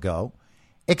so ago,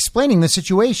 explaining the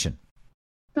situation.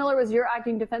 Miller was your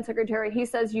acting defense secretary. He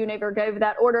says you never gave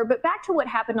that order. But back to what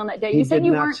happened on that day. You said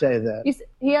you weren't. He did not say that.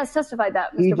 He has testified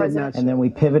that, Mr. President. And then we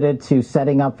pivoted to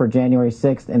setting up for January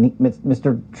 6th, and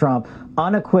Mr. Trump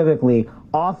unequivocally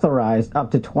authorized up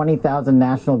to 20,000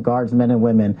 National Guardsmen and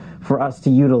women for us to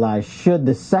utilize should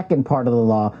the second part of the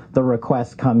law, the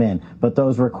requests, come in. But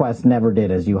those requests never did,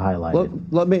 as you highlighted.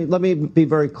 Let me be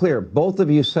very clear. Both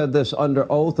of you said this under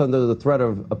oath, under the threat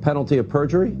of a penalty of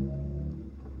perjury?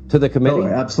 To the committee? Oh,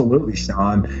 absolutely,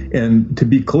 Sean. And to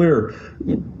be clear,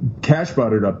 Kash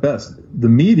brought it up best. The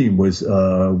meeting was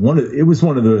one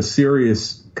of the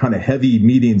serious kind of heavy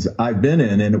meetings I've been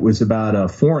in, and it was about a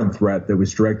foreign threat that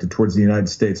was directed towards the United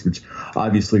States, which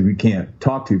obviously we can't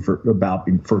talk to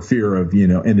for fear of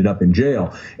ended up in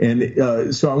jail.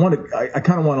 And so I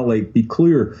kind of want to be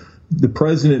clear. The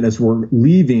president, as we're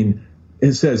leaving,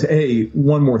 it says, hey,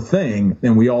 one more thing.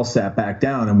 And we all sat back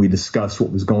down and we discussed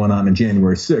what was going on in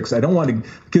January 6th. I don't want to,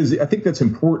 because I think that's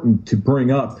important to bring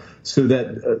up so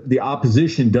that the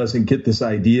opposition doesn't get this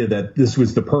idea that this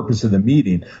was the purpose of the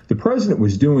meeting. The president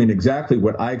was doing exactly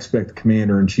what I expect the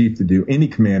commander in chief to do, any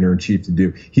commander in chief to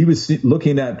do. He was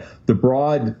looking at the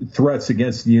broad threats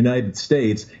against the United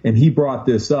States, and he brought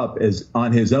this up as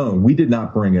on his own. We did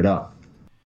not bring it up.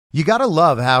 You got to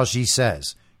love how she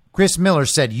says, Chris Miller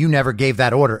said you never gave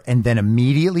that order, and then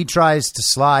immediately tries to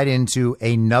slide into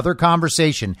another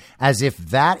conversation as if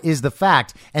that is the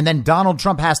fact. And then Donald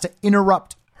Trump has to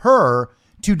interrupt her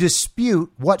to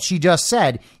dispute what she just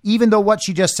said, even though what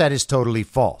she just said is totally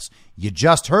false. You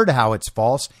just heard how it's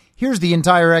false. Here's the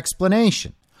entire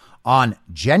explanation. On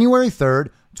January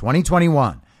 3rd,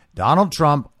 2021, Donald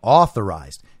Trump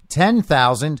authorized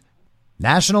 10,000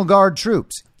 National Guard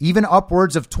troops, even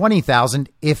upwards of 20,000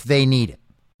 if they need it.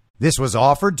 This was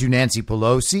offered to Nancy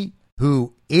Pelosi,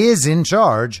 who is in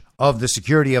charge of the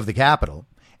security of the Capitol,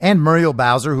 and Muriel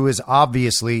Bowser, who is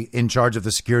obviously in charge of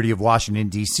the security of Washington,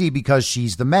 D.C., because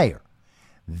she's the mayor.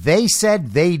 They said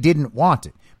they didn't want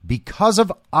it because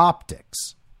of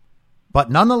optics. But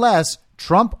nonetheless,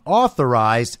 Trump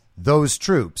authorized those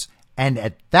troops. And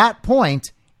at that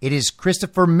point, it is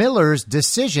Christopher Miller's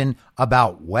decision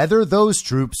about whether those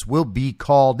troops will be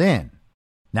called in.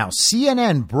 Now,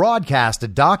 CNN broadcast a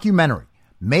documentary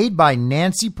made by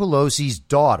Nancy Pelosi's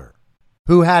daughter,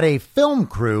 who had a film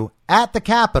crew at the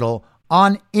Capitol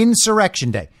on Insurrection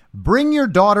Day. Bring your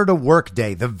daughter to work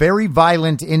day, the very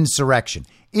violent insurrection.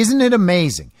 Isn't it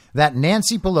amazing that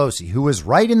Nancy Pelosi, who was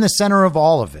right in the center of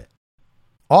all of it,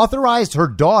 authorized her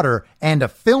daughter and a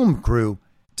film crew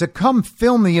to come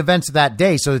film the events of that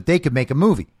day so that they could make a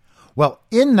movie? Well,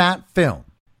 in that film,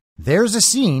 there's a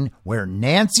scene where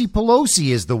Nancy Pelosi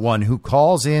is the one who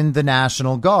calls in the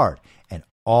National Guard. And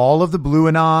all of the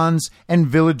Blue Anons and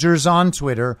villagers on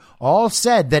Twitter all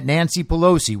said that Nancy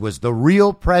Pelosi was the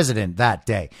real president that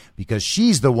day because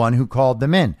she's the one who called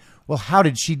them in. Well, how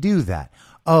did she do that?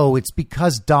 Oh, it's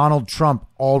because Donald Trump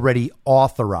already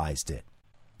authorized it.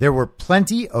 There were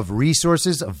plenty of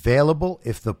resources available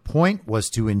if the point was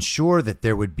to ensure that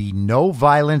there would be no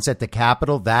violence at the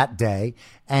Capitol that day,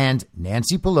 and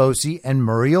Nancy Pelosi and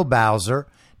Muriel Bowser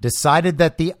decided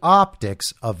that the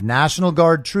optics of National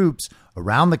Guard troops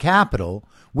around the Capitol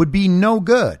would be no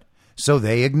good, so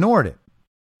they ignored it.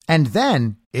 And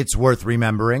then, it's worth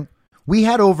remembering, we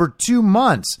had over 2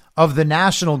 months of the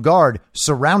National Guard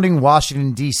surrounding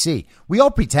Washington, D.C. We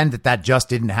all pretend that that just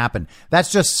didn't happen.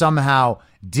 That's just somehow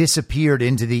disappeared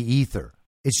into the ether.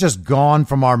 It's just gone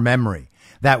from our memory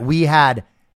that we had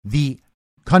the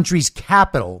country's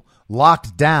capital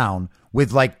locked down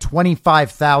with like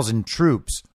 25,000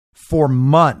 troops for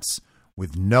months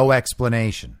with no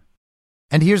explanation.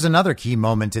 And here's another key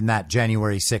moment in that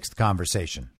January 6th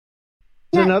conversation.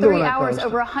 In 3 hours,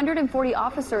 over 140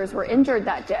 officers were injured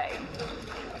that day.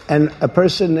 And a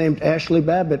person named Ashley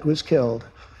Babbitt was killed.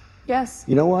 Yes.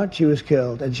 You know what? She was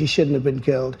killed, and she shouldn't have been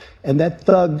killed. And that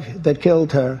thug that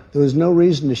killed her, there was no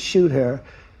reason to shoot her.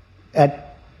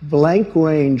 At blank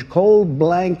range, cold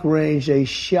blank range, they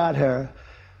shot her.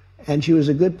 And she was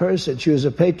a good person. She was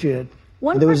a patriot.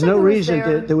 There was no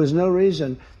reason. There was no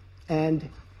reason. And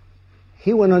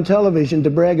he went on television to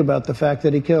brag about the fact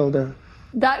that he killed her.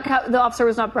 The officer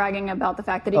was not bragging about the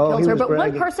fact that he killed her, but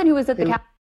bragging. One person who was at the Capitol.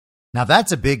 Now,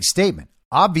 that's a big statement.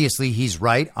 Obviously, he's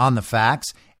right on the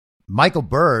facts. Michael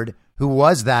Byrd, who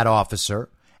was that officer,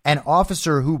 an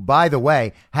officer who, by the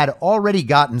way, had already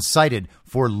gotten cited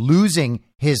for losing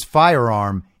his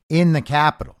firearm in the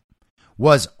Capitol,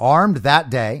 was armed that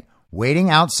day, waiting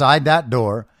outside that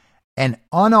door. An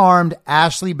unarmed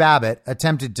Ashley Babbitt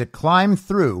attempted to climb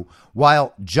through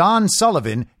while John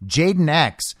Sullivan, Jaden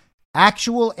X,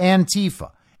 actual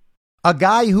Antifa, a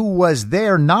guy who was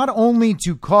there not only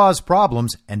to cause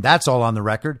problems, and that's all on the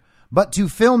record, but to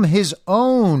film his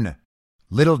own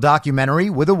little documentary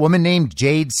with a woman named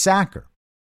Jade Sacker.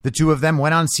 The two of them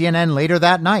went on CNN later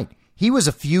that night. He was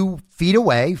a few feet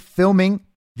away filming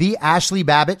the Ashley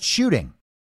Babbitt shooting.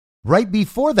 Right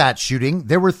before that shooting,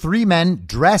 there were 3 men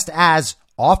dressed as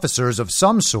officers of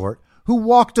some sort who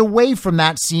walked away from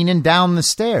that scene and down the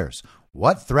stairs.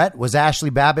 What threat was Ashley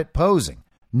Babbitt posing?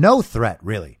 No threat,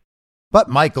 really. But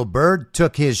Michael Byrd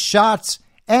took his shots,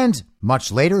 and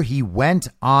much later he went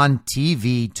on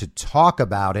TV to talk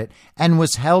about it and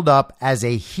was held up as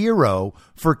a hero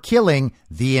for killing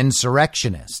the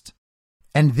insurrectionist.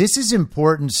 And this is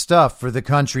important stuff for the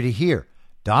country to hear.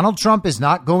 Donald Trump is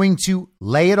not going to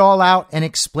lay it all out and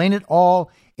explain it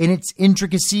all in its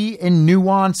intricacy and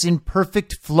nuance in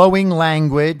perfect flowing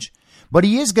language. But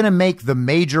he is going to make the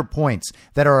major points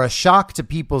that are a shock to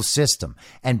people's system.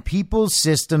 And people's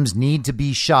systems need to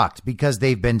be shocked because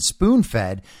they've been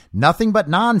spoon-fed nothing but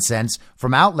nonsense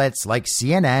from outlets like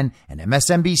CNN and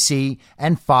MSNBC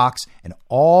and Fox and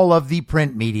all of the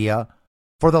print media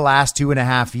for the last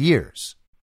 2.5 years.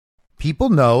 People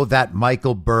know that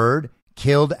Michael Byrd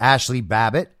killed Ashley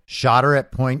Babbitt, shot her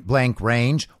at point blank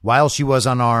range while she was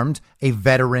unarmed, a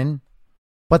veteran,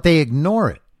 but they ignore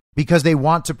it because they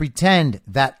want to pretend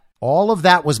that all of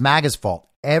that was MAGA's fault.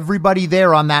 Everybody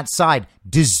there on that side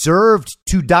deserved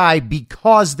to die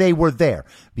because they were there,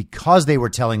 because they were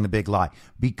telling the big lie,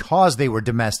 because they were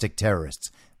domestic terrorists.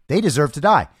 They deserve to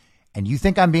die. And you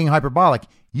think I'm being hyperbolic?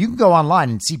 You can go online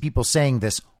and see people saying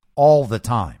this all the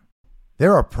time.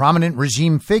 There are prominent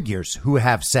regime figures who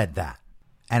have said that.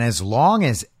 And as long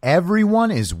as everyone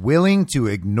is willing to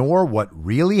ignore what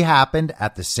really happened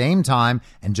at the same time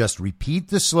and just repeat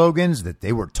the slogans that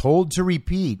they were told to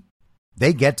repeat,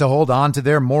 They get to hold on to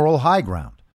their moral high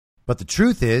ground. But the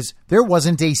truth is, there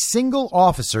wasn't a single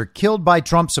officer killed by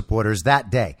Trump supporters that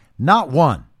day. Not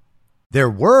one. There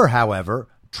were, however,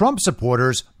 Trump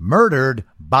supporters murdered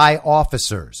by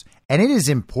officers. And it is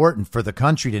important for the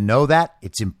country to know that.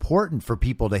 It's important for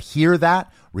people to hear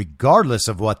that, regardless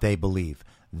of what they believe.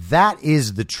 That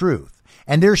is the truth.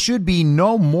 And there should be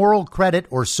no moral credit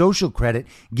or social credit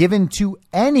given to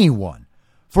anyone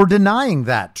for denying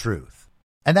that truth.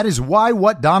 And that is why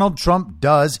what Donald Trump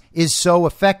does is so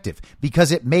effective,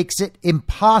 because it makes it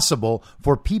impossible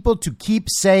for people to keep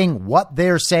saying what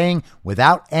they're saying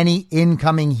without any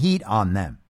incoming heat on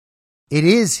them. It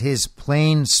is his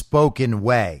plain spoken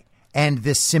way and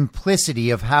the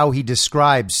simplicity of how he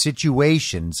describes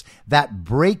situations that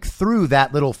break through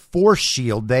that little force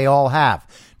shield they all have.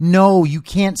 No, you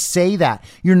can't say that.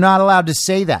 You're not allowed to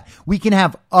say that. We can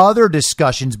have other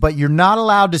discussions, but you're not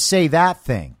allowed to say that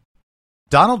thing.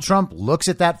 Donald Trump looks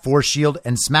at that force shield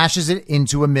and smashes it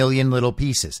into a million little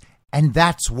pieces. And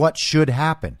that's what should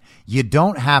happen. You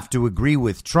don't have to agree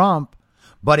with Trump,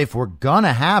 but if we're going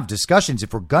to have discussions,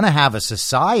 if we're going to have a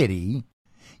society,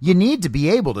 you need to be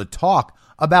able to talk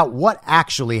about what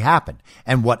actually happened.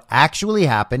 And what actually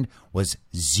happened was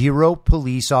 0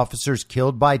 police officers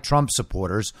killed by Trump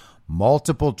supporters,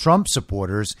 multiple Trump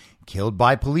supporters killed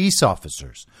by police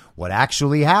officers. What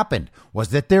actually happened was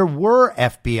that there were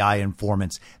FBI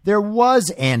informants. There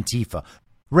was Antifa.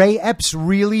 Ray Epps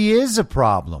really is a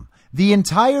problem. The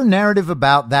entire narrative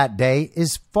about that day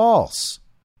is false.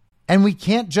 And we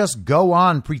can't just go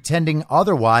on pretending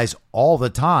otherwise all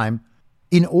the time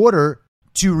in order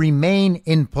to remain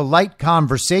in polite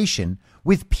conversation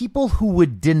with people who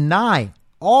would deny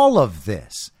all of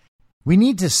this. We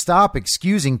need to stop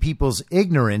excusing people's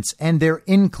ignorance and their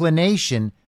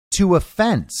inclination to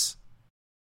offense.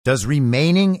 Does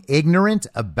remaining ignorant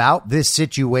about this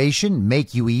situation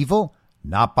make you evil?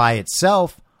 Not by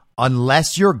itself,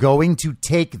 unless you're going to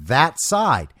take that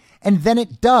side. And then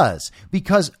it does,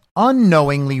 because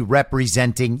unknowingly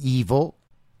representing evil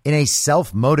in a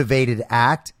self-motivated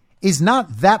act is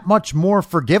not that much more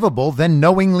forgivable than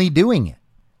knowingly doing it.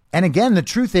 And again, the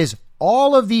truth is,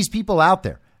 all of these people out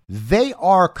there, they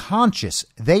are conscious.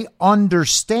 They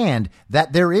understand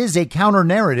that there is a counter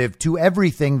narrative to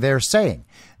everything they're saying.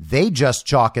 They just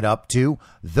chalk it up to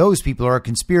those people are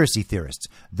conspiracy theorists.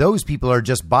 Those people are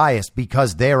just biased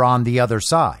because they're on the other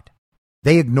side.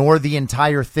 They ignore the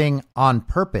entire thing on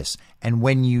purpose. And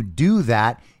when you do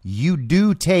that, you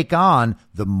do take on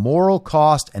the moral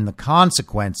cost and the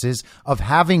consequences of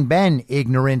having been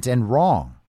ignorant and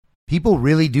wrong. People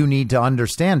really do need to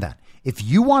understand that. If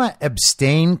you want to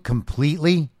abstain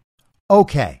completely,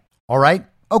 okay, all right,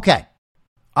 okay.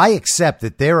 I accept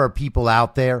that there are people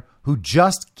out there who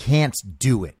just can't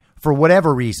do it for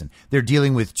whatever reason. They're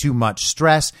dealing with too much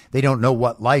stress. They don't know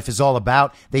what life is all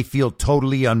about. They feel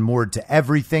totally unmoored to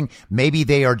everything. Maybe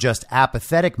they are just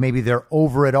apathetic. Maybe they're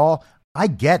over it all. I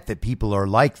get that people are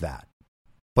like that.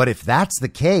 But if that's the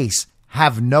case,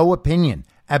 have no opinion.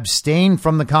 Abstain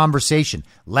from the conversation.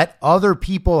 Let other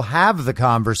people have the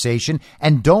conversation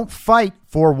and don't fight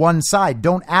for one side.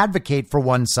 Don't advocate for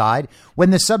one side when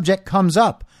the subject comes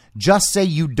up. Just say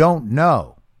you don't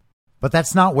know. But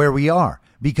that's not where we are,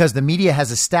 because the media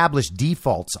has established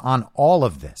defaults on all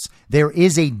of this. There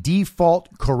is a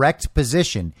default correct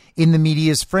position in the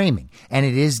media's framing, and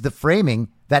it is the framing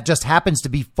that just happens to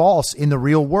be false in the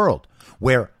real world,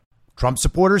 where Trump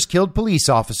supporters killed police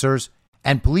officers,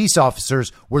 and police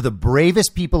officers were the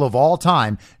bravest people of all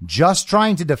time, just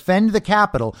trying to defend the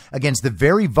Capitol against the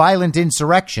very violent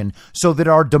insurrection so that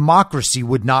our democracy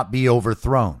would not be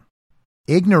overthrown.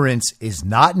 Ignorance is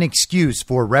not an excuse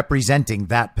for representing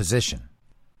that position.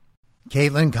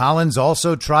 Caitlin Collins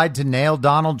also tried to nail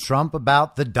Donald Trump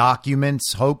about the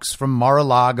documents hoax from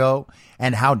Mar-a-Lago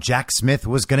and how Jack Smith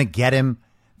was going to get him.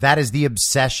 That is the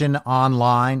obsession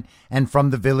online and from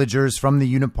the villagers, from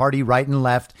the Uniparty right and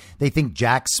left. They think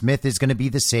Jack Smith is going to be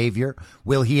the savior.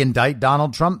 Will he indict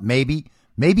Donald Trump? Maybe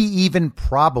even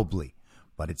probably.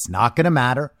 But it's not going to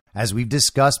matter, as we've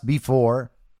discussed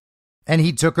before. And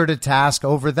he took her to task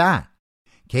over that.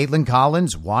 Caitlin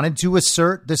Collins wanted to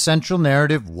assert the central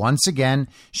narrative once again.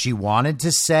 She wanted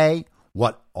to say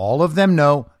what all of them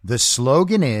know. The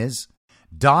slogan is,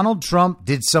 Donald Trump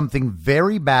did something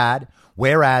very bad,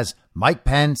 whereas Mike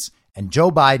Pence and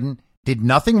Joe Biden did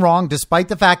nothing wrong, despite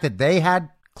the fact that they had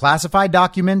classified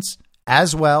documents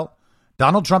as well.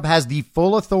 Donald Trump has the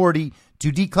full authority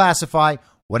to declassify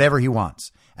whatever he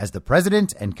wants. As the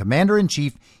president and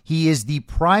commander-in-chief, he is the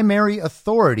primary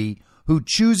authority who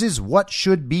chooses what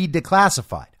should be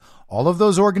declassified. All of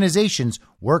those organizations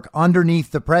work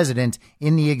underneath the president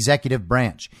in the executive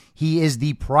branch. He is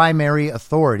the primary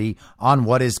authority on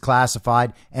what is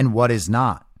classified and what is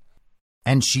not.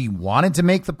 And she wanted to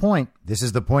make the point, this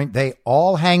is the point they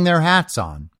all hang their hats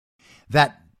on,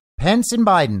 that Pence and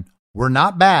Biden were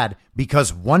not bad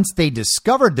because once they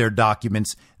discovered their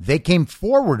documents, they came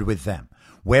forward with them,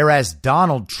 whereas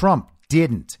Donald Trump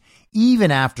didn't,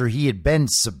 even after he had been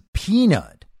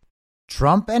subpoenaed.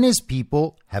 Trump and his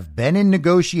people have been in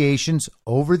negotiations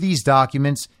over these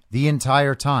documents the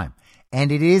entire time.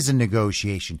 And it is a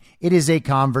negotiation. It is a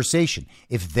conversation.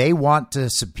 If they want to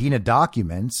subpoena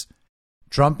documents,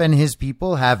 Trump and his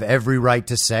people have every right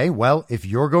to say, well, if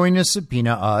you're going to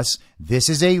subpoena us, this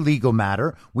is a legal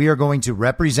matter. We are going to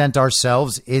represent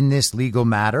ourselves in this legal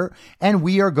matter, and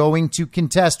we are going to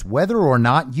contest whether or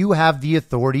not you have the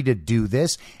authority to do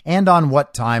this and on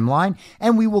what timeline,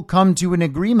 and we will come to an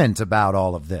agreement about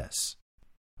all of this.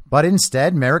 But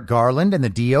instead, Merrick Garland and the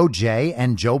DOJ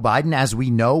and Joe Biden, as we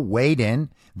know, weighed in.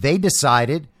 They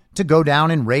decided to go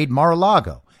down and raid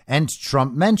Mar-a-Lago, and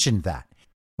Trump mentioned that.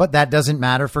 But that doesn't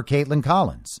matter for Caitlin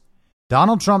Collins.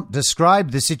 Donald Trump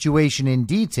described the situation in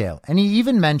detail, and he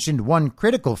even mentioned one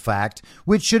critical fact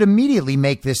which should immediately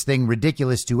make this thing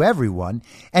ridiculous to everyone,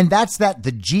 and that's that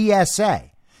the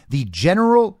GSA, the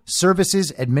General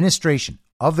Services Administration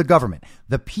of the government,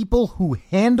 the people who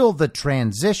handle the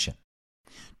transition,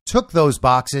 took those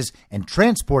boxes and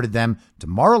transported them to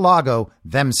Mar-a-Lago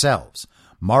themselves.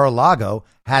 Mar-a-Lago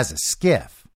has a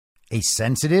SCIF, a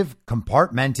sensitive,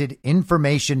 compartmented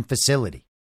information facility,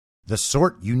 the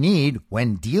sort you need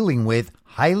when dealing with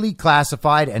highly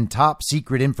classified and top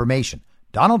secret information.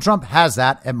 Donald Trump has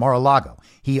that at Mar-a-Lago.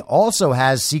 He also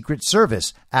has Secret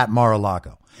Service at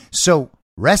Mar-a-Lago. So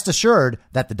rest assured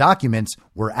that the documents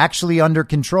were actually under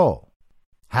control.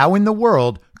 How in the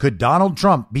world could Donald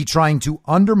Trump be trying to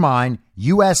undermine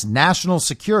U.S. national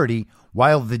security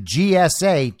while the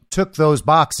GSA took those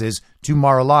boxes to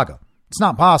Mar-a-Lago? It's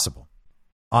not possible.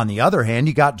 On the other hand,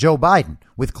 you got Joe Biden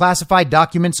with classified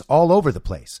documents all over the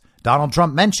place. Donald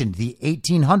Trump mentioned the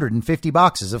 1,850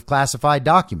 boxes of classified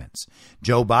documents.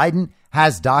 Joe Biden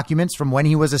has documents from when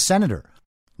he was a senator,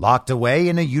 locked away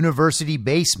in a university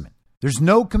basement. There's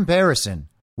no comparison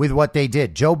with what they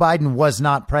did. Joe Biden was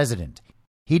not president.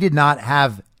 He did not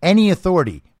have any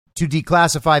authority to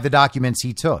declassify the documents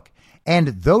he took. And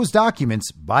those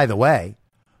documents, by the way,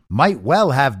 might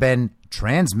well have been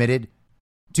transmitted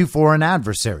to foreign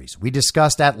adversaries. We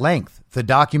discussed at length the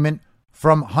document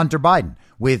from Hunter Biden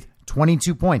with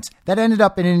 22 points that ended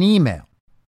up in an email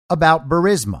about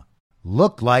Burisma.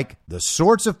 Looked like the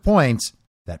sorts of points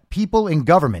that people in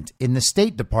government in the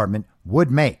State Department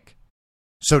would make.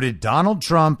 So did Donald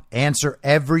Trump answer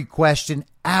every question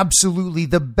absolutely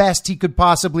the best he could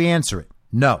possibly answer it?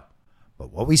 No.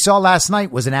 But what we saw last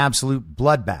night was an absolute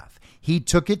bloodbath. He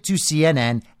took it to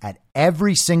CNN at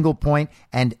every single point,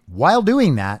 and while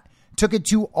doing that, took it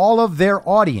to all of their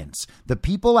audience, the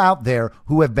people out there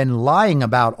who have been lying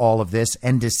about all of this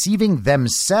and deceiving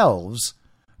themselves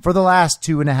for the last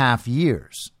 2.5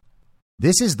 years.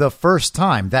 This is the first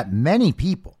time that many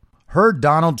people heard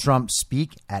Donald Trump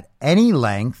speak at any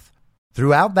length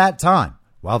throughout that time,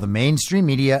 while the mainstream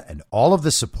media and all of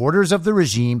the supporters of the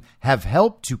regime have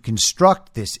helped to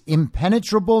construct this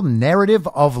impenetrable narrative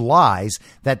of lies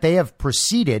that they have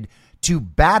proceeded to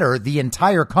batter the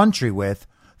entire country with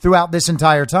throughout this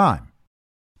entire time.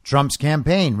 Trump's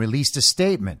campaign released a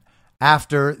statement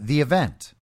after the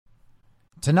event.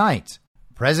 Tonight,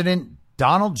 President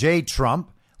Donald J.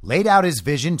 Trump laid out his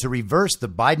vision to reverse the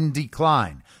Biden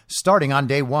decline, starting on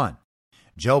day one.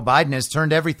 Joe Biden has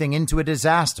turned everything into a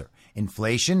disaster.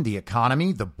 Inflation, the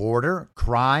economy, the border,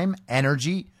 crime,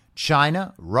 energy,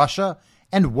 China, Russia,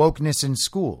 and wokeness in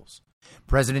schools.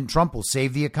 President Trump will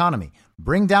save the economy,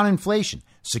 bring down inflation,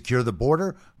 secure the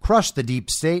border, crush the deep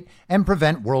state, and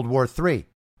prevent World War III.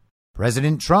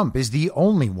 President Trump is the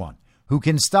only one who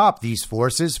can stop these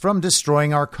forces from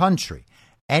destroying our country.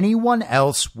 Anyone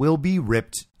else will be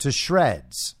ripped to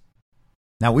shreds.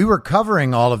 Now, we were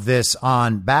covering all of this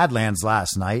on Badlands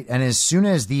last night, and as soon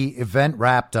as the event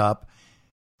wrapped up,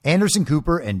 Anderson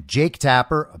Cooper and Jake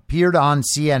Tapper appeared on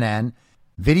CNN.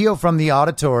 Video from the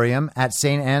auditorium at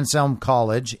St. Anselm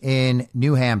College in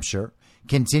New Hampshire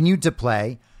continued to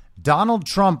play. Donald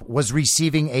Trump was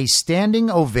receiving a standing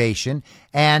ovation,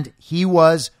 and he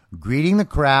was greeting the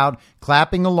crowd,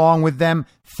 clapping along with them,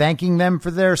 thanking them for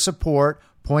their support,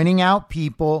 pointing out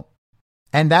people.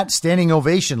 And that standing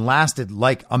ovation lasted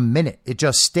like a minute. It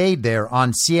just stayed there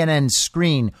on CNN's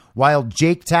screen while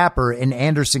Jake Tapper and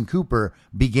Anderson Cooper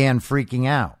began freaking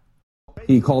out.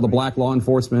 He called a black law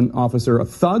enforcement officer a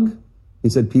thug. He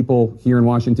said people here in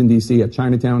Washington, D.C. at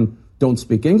Chinatown don't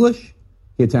speak English.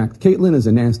 He attacked Caitlyn as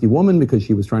a nasty woman because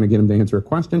she was trying to get him to answer a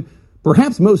question.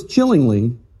 Perhaps most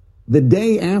chillingly, the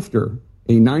day after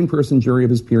a 9-person jury of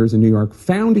his peers in New York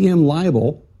found him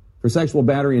liable for sexual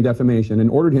battery and defamation and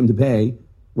ordered him to pay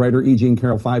writer E. Jean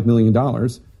Carroll $5 million,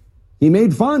 he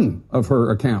made fun of her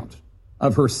account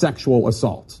of her sexual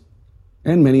assault.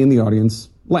 And many in the audience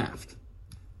laughed.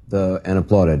 And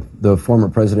applauded. The former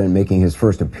president making his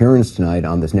first appearance tonight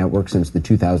on this network since the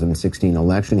 2016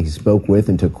 election. He spoke with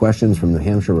and took questions from New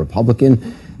Hampshire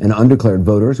Republican and undeclared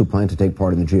voters who plan to take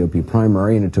part in the GOP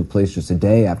primary, and it took place just a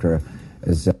day after.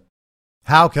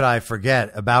 How could I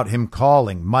forget about him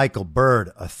calling Michael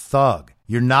Byrd a thug?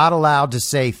 You're not allowed to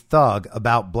say thug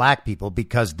about black people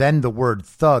because then the word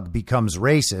thug becomes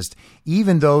racist,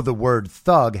 even though the word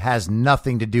thug has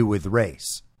nothing to do with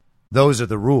race. Those are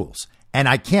the rules. And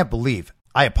I can't believe,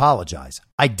 I apologize,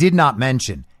 I did not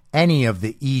mention any of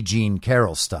the E. Jean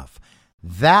Carroll stuff.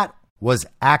 That was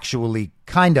actually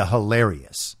kind of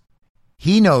hilarious.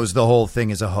 He knows the whole thing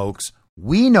is a hoax.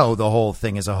 We know the whole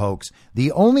thing is a hoax.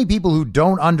 The only people who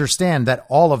don't understand that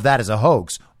all of that is a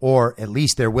hoax, or at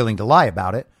least they're willing to lie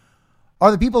about it, are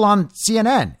the people on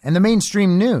CNN and the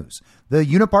mainstream news, the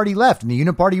uniparty left and the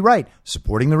uniparty right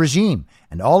supporting the regime,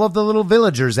 and all of the little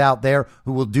villagers out there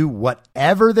who will do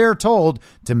whatever they're told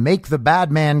to make the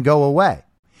bad man go away.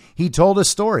 He told a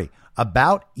story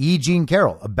about E. Jean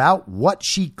Carroll, about what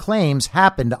she claims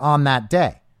happened on that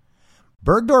day.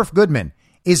 Bergdorf Goodman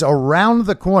is around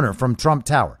the corner from Trump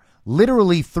Tower,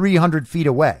 literally 300 feet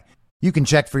away. You can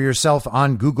check for yourself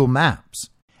on Google Maps.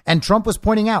 And Trump was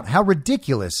pointing out how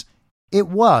ridiculous it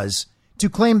was to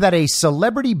claim that a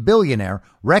celebrity billionaire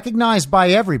recognized by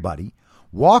everybody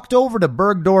walked over to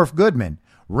Bergdorf Goodman,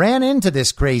 ran into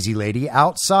this crazy lady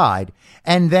outside,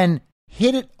 and then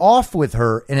hit it off with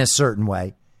her in a certain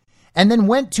way, and then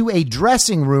went to a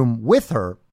dressing room with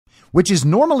her, which is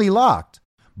normally locked,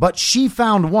 but she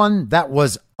found one that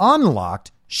was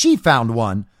unlocked. She found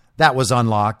one that was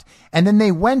unlocked, and then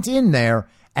they went in there,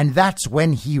 and that's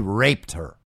when he raped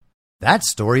her. That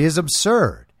story is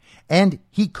absurd. And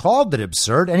he called it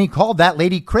absurd, and he called that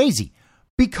lady crazy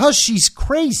because she's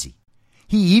crazy.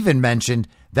 He even mentioned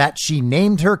that she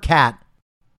named her cat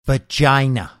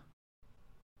Vagina.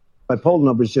 My poll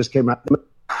numbers just came out.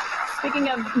 Speaking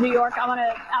of New York, I want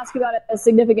to ask you about a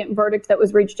significant verdict that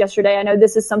was reached yesterday. I know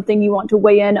this is something you want to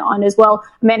weigh in on as well.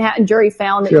 A Manhattan jury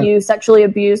found that you sexually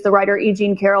abused the writer E.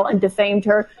 Jean Carroll and defamed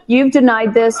her. You've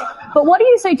denied this. But what do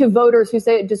you say to voters who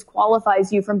say it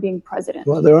disqualifies you from being president?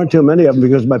 Well, there aren't too many of them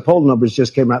because my poll numbers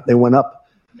just came out. They went up.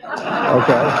 Okay.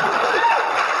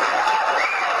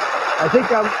 I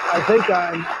think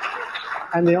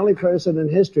I'm the only person in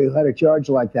history who had a charge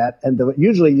like that. And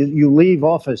usually you leave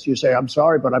office, you say, I'm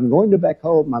sorry, but I'm going to back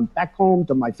home. I'm back home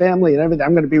to my family and everything.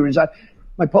 I'm going to be resigned.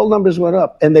 My poll numbers went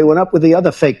up, and they went up with the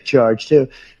other fake charge, too.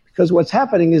 Because what's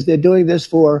happening is they're doing this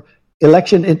for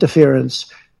election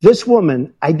interference. This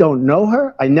woman, I don't know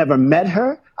her. I never met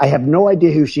her. I have no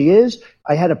idea who she is.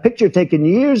 I had a picture taken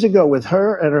years ago with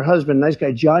her and her husband, nice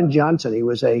guy, John Johnson. He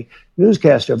was a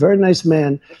newscaster, a very nice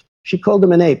man. She called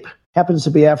him an ape. Happens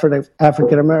to be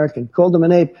African-American, called him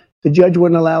an ape. The judge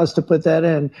wouldn't allow us to put that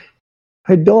in.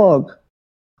 Her dog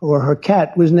or her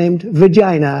cat was named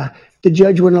Vagina. The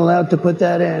judge wouldn't allow to put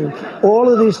that in. All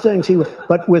of these things.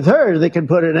 But with her, they can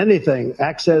put in anything.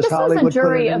 Access, this Hollywood. This was a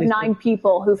jury of 9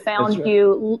 people who found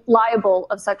you liable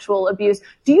of sexual abuse.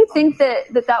 Do you think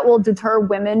that will deter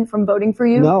women from voting for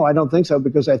you? No, I don't think so,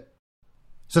 because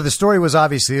So the story was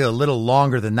obviously a little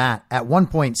longer than that. At one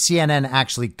point, CNN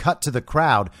actually cut to the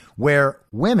crowd where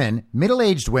women,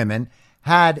 middle-aged women,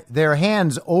 had their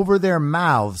hands over their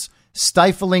mouths,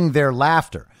 stifling their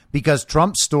laughter because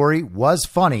Trump's story was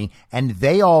funny and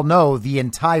they all know the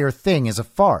entire thing is a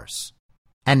farce.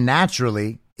 And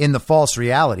naturally, in the false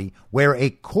reality, where a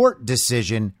court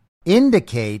decision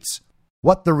indicates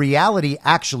what the reality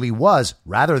actually was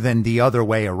rather than the other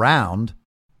way around,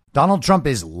 Donald Trump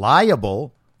is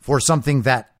liable for something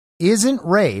that isn't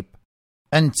rape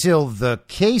until the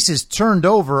case is turned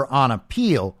over on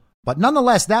appeal. But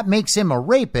nonetheless, that makes him a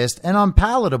rapist and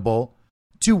unpalatable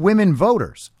to women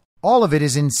voters. All of it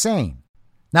is insane.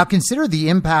 Now consider the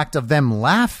impact of them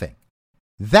laughing.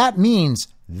 That means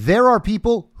there are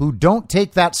people who don't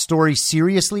take that story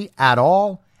seriously at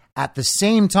all, at the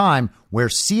same time where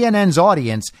CNN's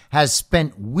audience has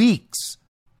spent weeks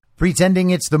pretending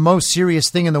it's the most serious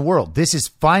thing in the world. This is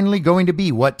finally going to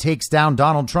be what takes down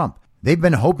Donald Trump. They've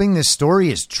been hoping this story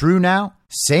is true now,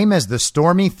 same as the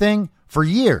Stormy thing, for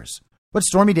years. But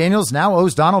Stormy Daniels now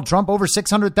owes Donald Trump over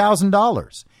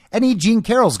 $600,000. And E. Jean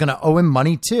Carroll's going to owe him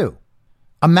money, too.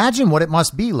 Imagine what it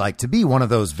must be like to be one of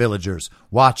those villagers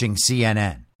watching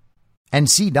CNN and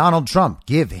see Donald Trump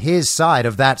give his side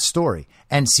of that story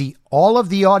and see all of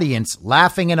the audience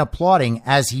laughing and applauding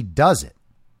as he does it.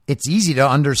 It's easy to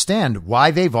understand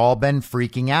why they've all been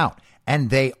freaking out, and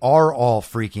they are all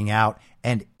freaking out,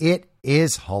 and it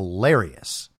is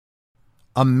hilarious.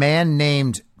 A man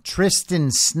named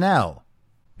Tristan Snell,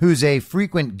 who's a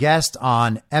frequent guest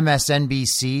on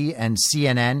MSNBC and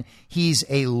CNN, he's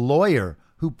a lawyer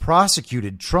who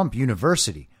prosecuted Trump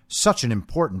University, such an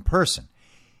important person.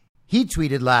 He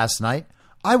tweeted last night,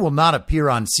 "I will not appear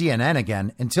on CNN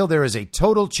again until there is a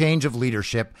total change of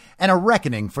leadership and a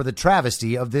reckoning for the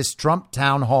travesty of this Trump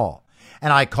town hall.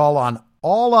 And I call on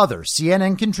all other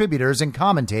CNN contributors and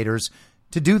commentators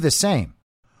to do the same."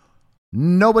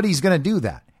 Nobody's going to do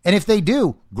that. And if they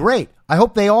do, great. I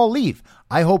hope they all leave.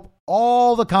 I hope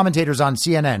all the commentators on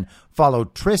CNN follow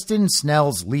Tristan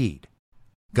Snell's lead.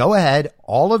 Go ahead,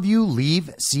 all of you leave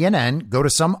CNN, go to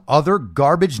some other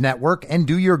garbage network and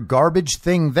do your garbage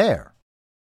thing there.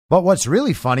 But what's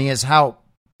really funny is how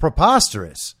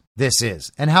preposterous this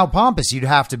is and how pompous you'd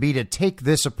have to be to take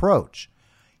this approach.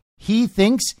 He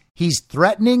thinks he's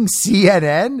threatening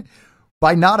CNN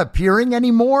by not appearing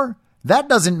anymore? That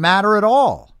doesn't matter at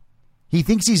all. He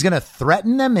thinks he's going to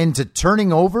threaten them into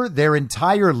turning over their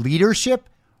entire leadership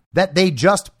that they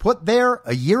just put there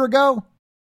a year ago?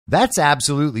 That's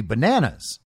absolutely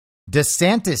bananas.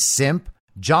 DeSantis simp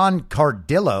John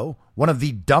Cardillo, one of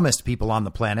the dumbest people on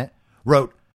the planet,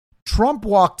 wrote, "Trump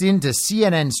walked into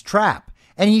CNN's trap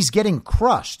and he's getting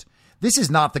crushed. This is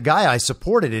not the guy I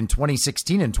supported in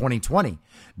 2016 and 2020.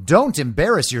 Don't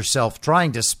embarrass yourself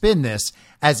trying to spin this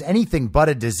as anything but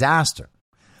a disaster."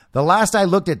 The last I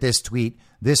looked at this tweet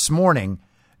this morning,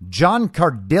 John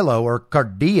Cardillo or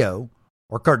Cardillo,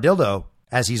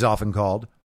 as he's often called,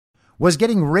 was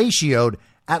getting ratioed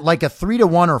at like a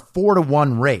 3-to-1 or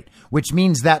 4-to-1 rate, which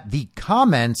means that the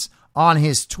comments on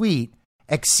his tweet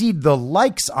exceed the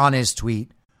likes on his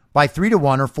tweet by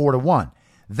 3-to-1 or 4-to-1.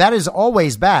 That is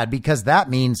always bad because that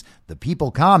means the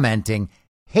people commenting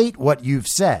hate what you've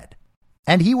said.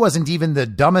 And he wasn't even the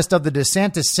dumbest of the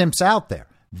DeSantis simps out there.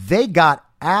 They got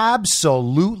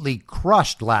absolutely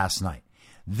crushed last night.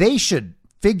 They should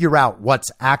figure out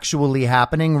what's actually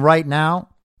happening right now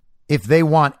if they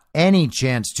want any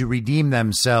chance to redeem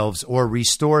themselves or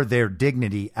restore their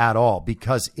dignity at all,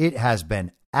 because it has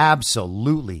been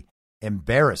absolutely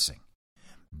embarrassing.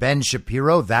 Ben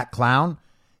Shapiro, that clown,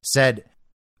 said,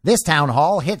 "This town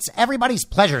hall hits everybody's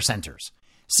pleasure centers.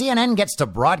 CNN gets to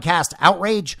broadcast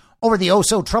outrage over the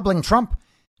oh-so-troubling Trump.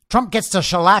 Trump gets to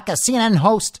shellac a CNN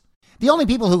host. The only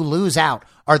people who lose out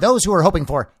are those who are hoping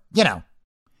for,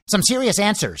 some serious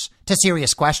answers to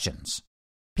serious questions.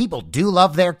 People do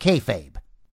love their kayfabe."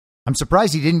 I'm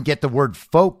surprised he didn't get the word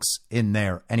folks in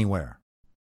there anywhere.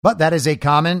 But that is a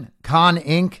common Con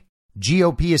Inc.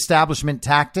 GOP establishment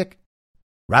tactic.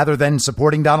 Rather than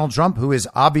supporting Donald Trump, who is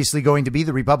obviously going to be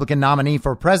the Republican nominee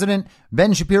for president,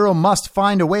 Ben Shapiro must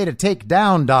find a way to take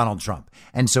down Donald Trump.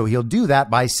 And so he'll do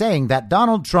that by saying that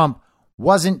Donald Trump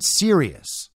wasn't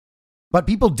serious. But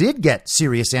people did get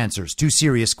serious answers to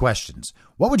serious questions.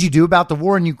 What would you do about the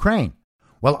war in Ukraine?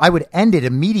 Well, I would end it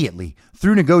immediately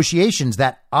through negotiations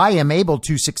that I am able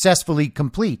to successfully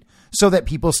complete so that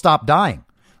people stop dying.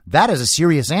 That is a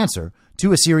serious answer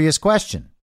to a serious question.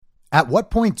 At what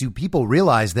point do people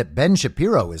realize that Ben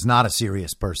Shapiro is not a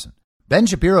serious person? Ben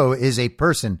Shapiro is a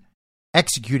person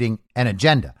executing an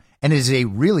agenda, and it is a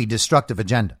really destructive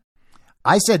agenda.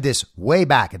 I said this way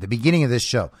back at the beginning of this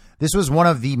show. This was one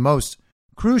of the most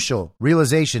crucial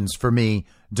realizations for me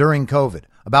during COVID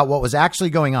about what was actually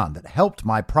going on that helped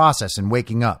my process in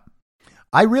waking up.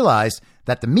 I realized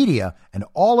that the media and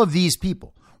all of these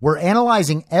people were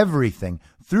analyzing everything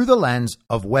through the lens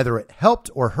of whether it helped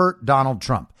or hurt Donald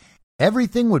Trump.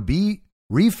 Everything would be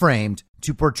reframed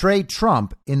to portray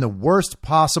Trump in the worst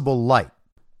possible light.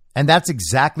 And that's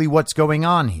exactly what's going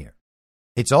on here.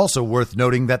 It's also worth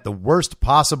noting that the worst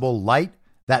possible light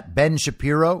that Ben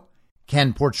Shapiro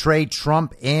can portray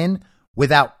Trump in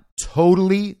without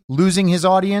totally losing his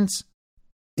audience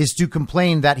is to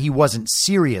complain that he wasn't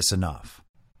serious enough.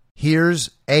 Here's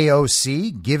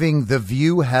AOC giving the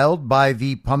view held by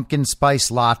the pumpkin spice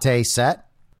latte set.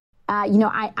 I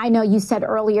know you said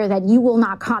earlier that you will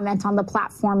not comment on the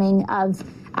platforming of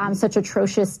such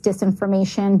atrocious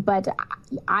disinformation, but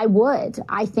I would.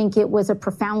 I think it was a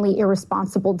profoundly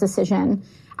irresponsible decision.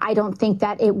 I don't think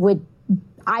that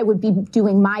I would be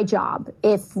doing my job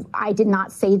if I did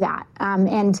not say that.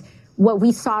 And what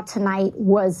we saw tonight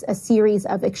was a series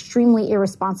of extremely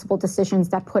irresponsible decisions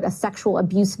that put a sexual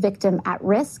abuse victim at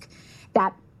risk,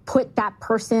 that put that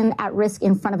person at risk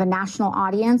in front of a national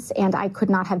audience, and I could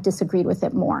not have disagreed with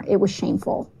it more. It was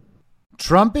shameful.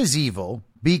 Trump is evil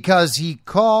because he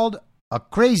called a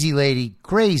crazy lady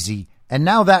crazy, and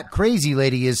now that crazy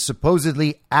lady is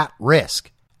supposedly at risk.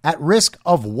 At risk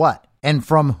of what and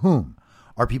from whom?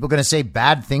 Are people going to say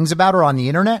bad things about her on the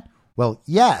internet? Well,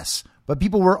 yes, but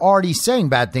people were already saying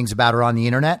bad things about her on the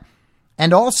internet.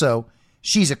 And also,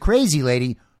 she's a crazy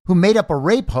lady who made up a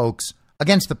rape hoax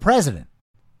against the president.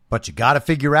 But you got to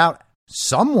figure out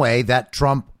some way that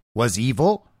Trump was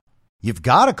evil. You've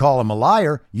got to call him a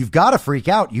liar. You've got to freak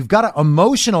out. You've got to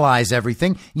emotionalize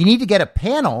everything. You need to get a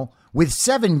panel with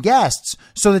 7 guests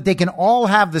so that they can all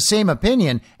have the same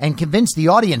opinion and convince the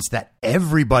audience that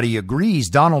everybody agrees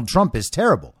Donald Trump is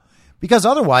terrible. Because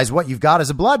otherwise, what you've got is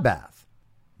a bloodbath.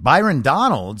 Byron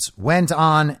Donalds went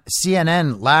on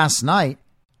CNN last night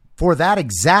for that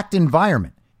exact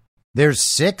environment. There's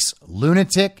 6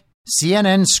 lunatic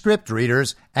CNN script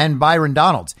readers and Byron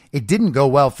Donalds. It didn't go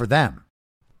well for them.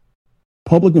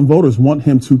 Republican voters want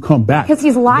him to come back. Because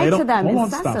he's lied to them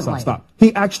incessantly. Stop.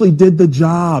 He actually did the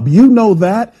job. You know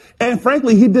that. And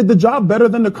frankly, he did the job better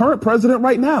than the current president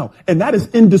right now. And that is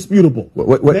indisputable.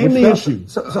 Name the issue.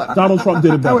 Donald Trump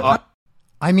did it better.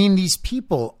 I mean, these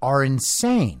people are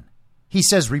insane. He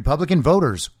says Republican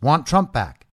voters want Trump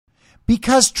back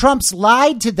because Trump's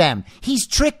lied to them. He's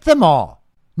tricked them all.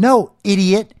 No,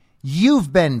 idiot.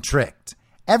 You've been tricked.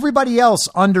 Everybody else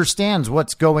understands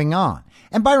what's going on.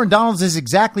 And Byron Donalds is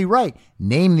exactly right.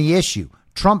 Name the issue.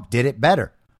 Trump did it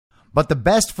better. But the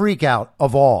best freak out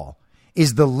of all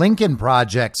is the Lincoln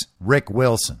Project's Rick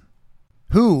Wilson,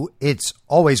 who, it's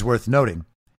always worth noting,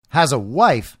 has a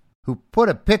wife who put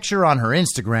a picture on her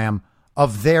Instagram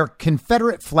of their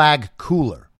Confederate flag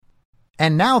cooler.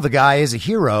 And now the guy is a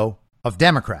hero of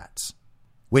Democrats,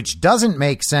 which doesn't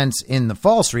make sense in the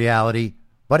false reality,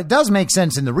 but it does make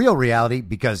sense in the real reality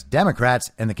because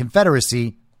Democrats and the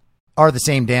Confederacy are the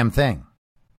same damn thing.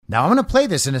 Now, I'm going to play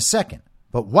this in a second,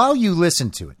 but while you listen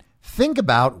to it, think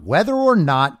about whether or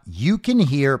not you can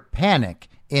hear panic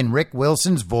in Rick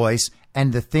Wilson's voice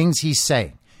and the things he's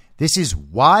saying. This is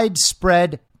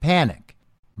widespread panic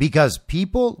because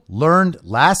people learned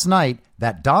last night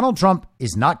that Donald Trump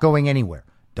is not going anywhere.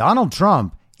 Donald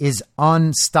Trump is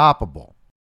unstoppable.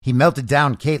 He melted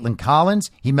down Caitlin Collins.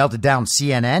 He melted down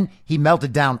CNN. He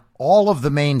melted down all of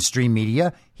the mainstream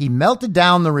media. He melted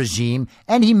down the regime,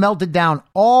 and he melted down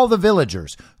all the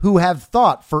villagers who have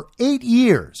thought for 8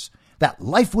 years that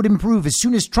life would improve as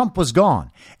soon as Trump was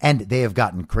gone. And they have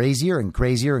gotten crazier and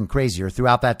crazier and crazier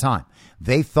throughout that time.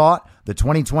 They thought the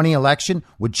 2020 election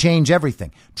would change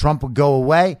everything. Trump would go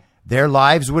away. Their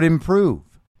lives would improve.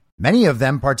 Many of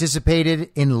them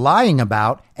participated in lying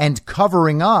about and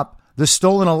covering up the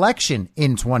stolen election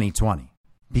in 2020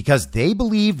 because they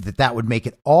believed that that would make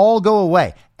it all go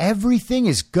away. Everything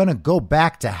is going to go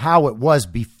back to how it was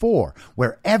before,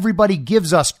 where everybody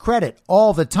gives us credit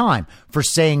all the time for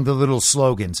saying the little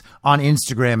slogans on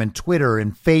Instagram and Twitter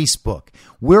and Facebook.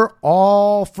 We're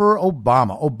all for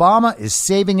Obama. Obama is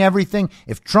saving everything.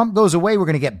 If Trump goes away, we're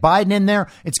going to get Biden in there.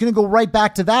 It's going to go right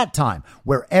back to that time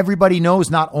where everybody knows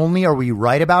not only are we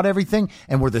right about everything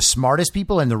and we're the smartest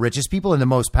people and the richest people and the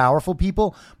most powerful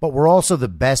people, but we're also the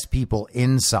best people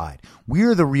inside.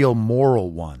 We're the real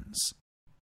moral ones.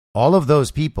 All of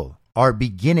those people are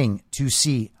beginning to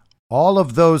see all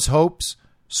of those hopes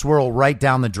swirl right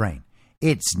down the drain.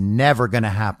 It's never going to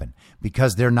happen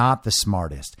because they're not the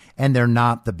smartest and they're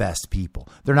not the best people.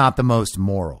 They're not the most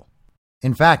moral.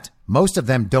 In fact, most of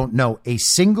them don't know a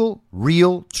single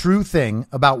real true thing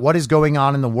about what is going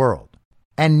on in the world.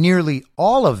 And nearly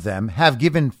all of them have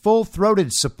given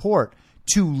full-throated support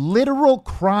to literal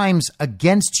crimes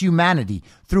against humanity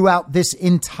throughout this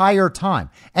entire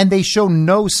time, and they show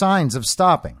no signs of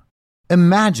stopping.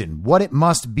 Imagine what it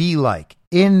must be like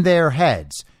in their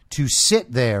heads to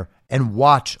sit there and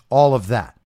watch all of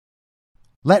that.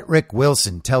 Let Rick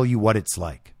Wilson tell you what it's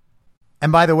like.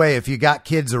 And by the way, if you got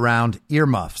kids around,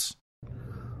 earmuffs.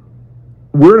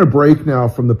 We're in a break now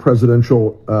from the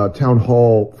presidential town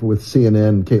hall with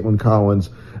CNN, Caitlin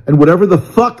Collins. And whatever the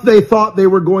fuck they thought they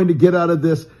were going to get out of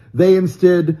this, they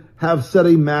instead have set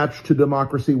a match to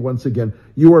democracy once again.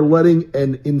 You are letting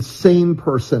an insane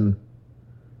person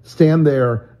stand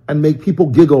there and make people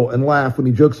giggle and laugh when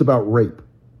he jokes about rape.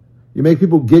 You make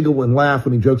people giggle and laugh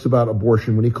when he jokes about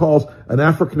abortion, when he calls an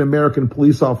African-American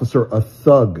police officer a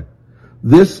thug.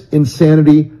 This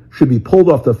insanity should be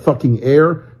pulled off the fucking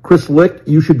air. Chris Licht,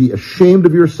 you should be ashamed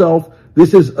of yourself.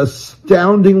 This is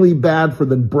astoundingly bad for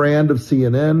the brand of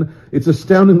CNN. It's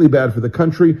astoundingly bad for the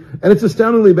country. And it's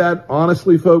astoundingly bad,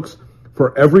 honestly, folks,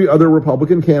 for every other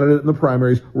Republican candidate in the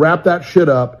primaries. Wrap that shit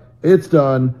up It's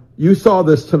done. You saw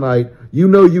this tonight. You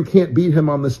know you can't beat him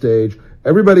on the stage.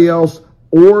 Everybody else,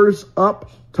 oars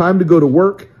up. Time to go to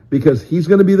work because he's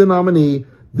going to be the nominee.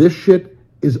 This shit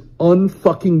is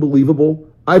unfucking believable.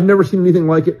 I've never seen anything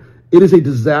like it. It is a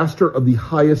disaster of the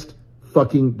highest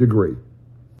fucking degree.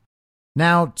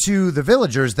 Now, to the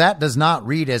villagers, that does not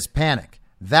read as panic.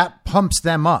 That pumps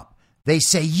them up. They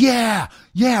say, yeah,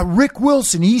 Rick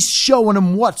Wilson, he's showing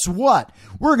them what's what.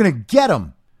 We're going to get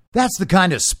him. That's the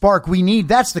kind of spark we need.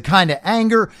 That's the kind of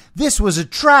anger. This was a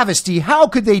travesty. How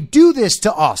could they do this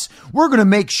to us? We're going to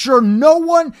make sure no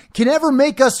one can ever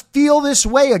make us feel this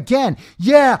way again.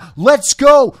 Yeah, let's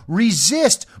go.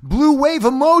 Resist. Blue wave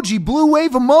emoji, blue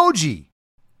wave emoji.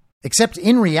 Except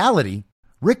in reality,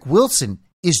 Rick Wilson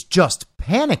is just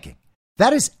panicking.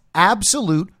 That is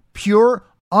absolute, pure,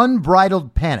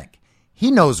 unbridled panic.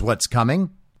 He knows what's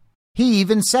coming. He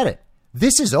even said it.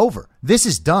 This is over. This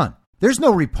is done. There's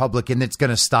no Republican that's going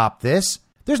to stop this.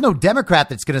 There's no Democrat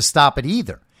that's going to stop it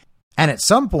either. And at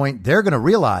some point, they're going to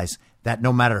realize that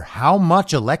no matter how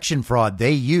much election fraud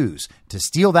they use to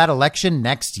steal that election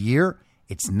next year,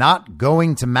 it's not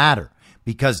going to matter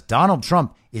because Donald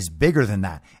Trump is bigger than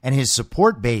that. And his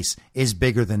support base is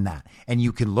bigger than that. And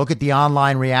you can look at the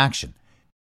online reaction.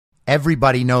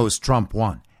 Everybody knows Trump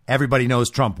won. Everybody knows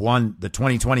Trump won the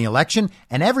 2020 election,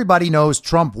 and everybody knows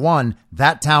Trump won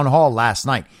that town hall last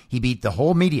night. He beat the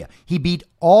whole media. He beat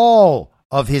all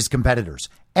of his competitors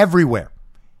everywhere.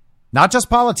 Not just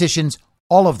politicians,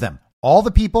 all of them. All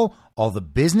the people, all the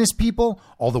business people,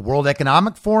 all the World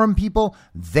Economic Forum people,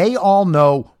 they all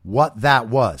know what that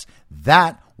was.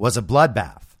 That was a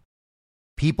bloodbath.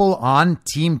 People on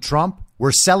Team Trump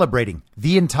were celebrating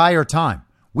the entire time.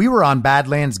 We were on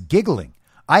Badlands giggling.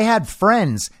 I had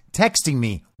friends texting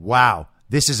me, wow,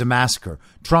 this is a massacre.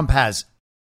 Trump has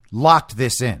locked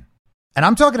this in. And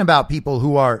I'm talking about people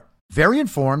who are very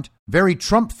informed, very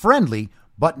Trump friendly,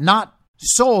 but not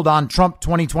sold on Trump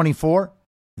 2024.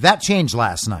 That changed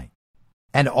last night.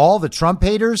 And all the Trump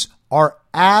haters are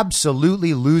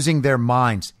absolutely losing their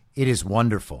minds. It is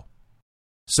wonderful.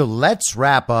 So let's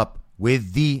wrap up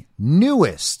with the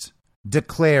newest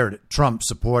declared Trump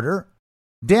supporter,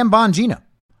 Dan Bongino.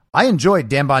 I enjoyed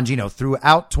Dan Bongino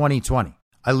throughout 2020.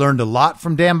 I learned a lot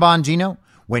from Dan Bongino.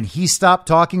 When he stopped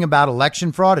talking about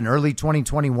election fraud in early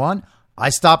 2021, I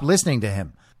stopped listening to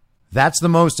him. That's the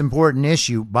most important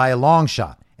issue by a long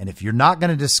shot. And if you're not going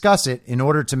to discuss it in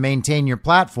order to maintain your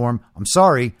platform, I'm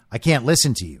sorry, I can't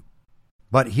listen to you.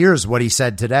 But here's what he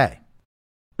said today.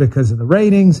 Because of the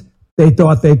ratings, they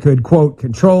thought they could, quote,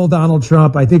 control Donald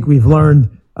Trump. I think we've learned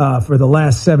for the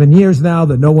last 7 years now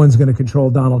that no one's going to control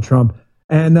Donald Trump.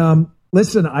 And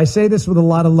listen, I say this with a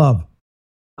lot of love.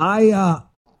 I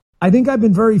think I've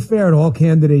been very fair to all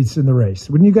candidates in the race.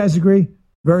 Wouldn't you guys agree?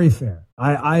 Very fair.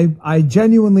 I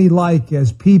genuinely like,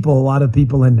 as people, a lot of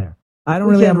people in there. I don't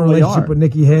really have a relationship with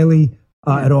Nikki Haley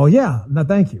at all. Yeah, no,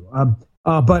 thank you.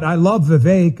 But I love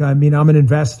Vivek. I mean, I'm an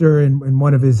investor in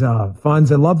one of his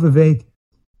funds. I love Vivek.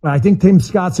 I think Tim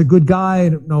Scott's a good guy. I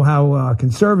don't know how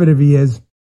conservative he is,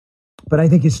 but I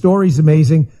think his story's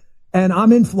amazing. And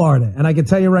I'm in Florida, and I can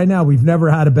tell you right now, we've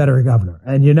never had a better governor,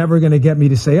 and you're never going to get me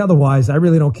to say otherwise. I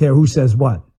really don't care who says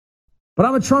what. But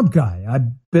I'm a Trump guy. I've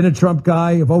been a Trump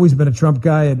guy. I've always been a Trump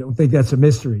guy. I don't think that's a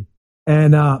mystery.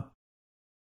 And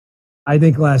I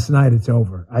think last night it's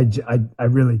over. I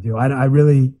really do. I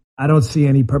don't see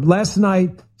any purpose. Last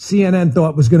night, CNN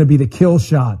thought was going to be the kill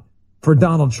shot for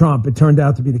Donald Trump. It turned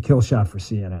out to be the kill shot for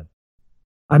CNN.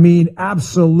 I mean,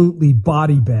 absolutely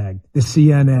body bagged the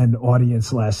CNN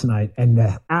audience last night, and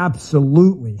the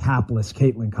absolutely hapless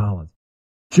Caitlin Collins.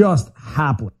 Just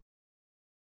hapless.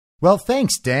 Well,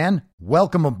 thanks, Dan.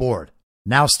 Welcome aboard.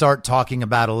 Now start talking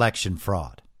about election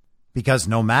fraud. Because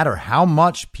no matter how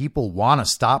much people want to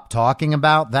stop talking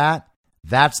about that,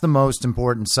 that's the most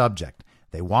important subject.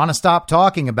 They want to stop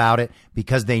talking about it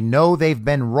because they know they've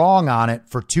been wrong on it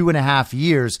for 2.5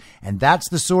 years, and that's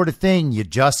the sort of thing you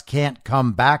just can't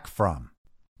come back from.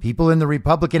 People in the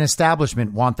Republican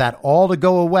establishment want that all to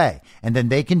go away, and then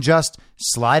they can just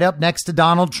slide up next to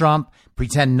Donald Trump,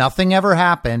 pretend nothing ever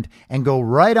happened, and go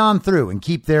right on through and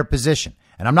keep their position.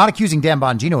 And I'm not accusing Dan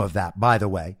Bongino of that, by the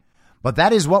way, but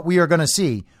that is what we are going to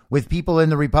see with people in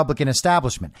the Republican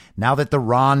establishment. Now that the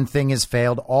Ron thing has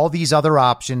failed, all these other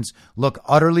options look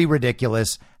utterly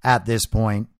ridiculous at this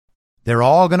point. They're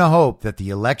all going to hope that the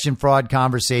election fraud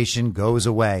conversation goes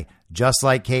away, just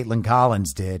like Caitlin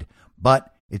Collins did.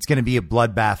 But it's going to be a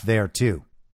bloodbath there, too,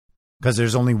 because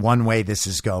there's only one way this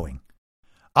is going.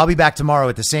 I'll be back tomorrow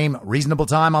at the same reasonable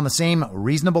time on the same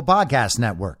reasonable podcast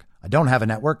network. I don't have a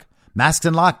network. Masks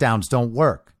and lockdowns don't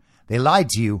work. They lied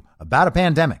to you about a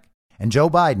pandemic. and Joe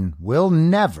Biden will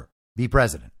never be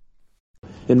president.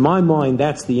 In my mind,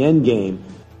 that's the end game.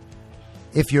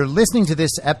 If you're listening to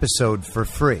this episode for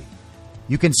free,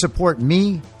 you can support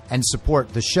me and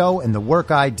support the show and the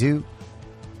work I do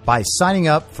by signing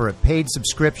up for a paid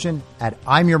subscription at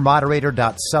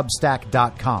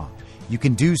imyourmoderator.substack.com. You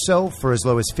can do so for as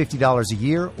low as $50 a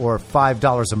year or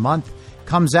 $5 a month.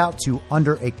 Comes out to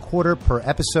under a quarter per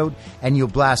episode, and you'll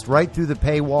blast right through the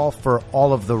paywall for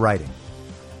all of the writing.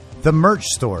 The merch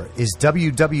store is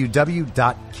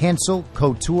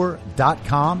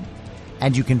www.cancelcouture.com,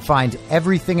 and you can find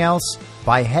everything else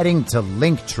by heading to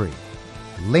Linktree.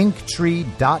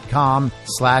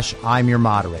 Linktree.com/I'm your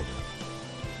moderator.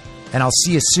 And I'll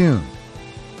see you soon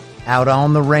out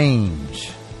on the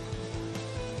range.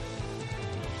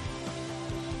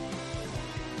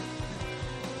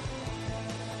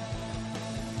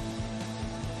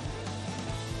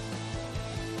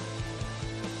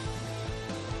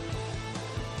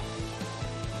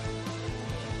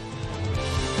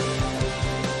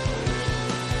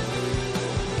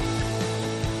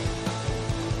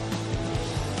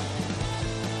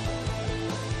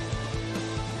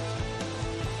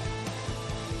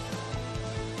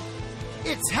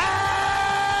 It's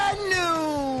high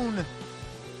noon.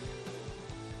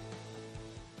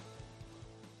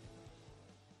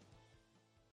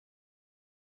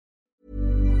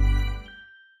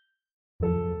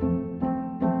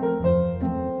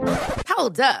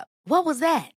 Hold up. What was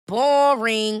that?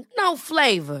 Boring. No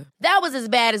flavor. That was as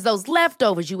bad as those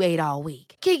leftovers you ate all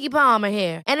week. Keke Palmer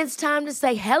here, and it's time to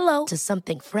say hello to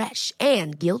something fresh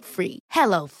and guilt-free.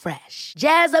 Hello Fresh.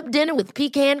 Jazz up dinner with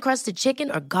pecan-crusted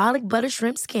chicken or garlic butter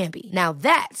shrimp scampi. Now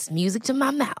that's music to my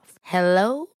mouth.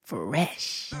 Hello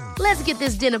Fresh. Let's get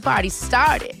this dinner party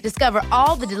started. Discover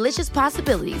all the delicious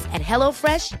possibilities at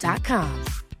HelloFresh.com.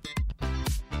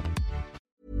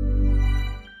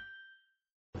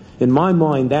 In my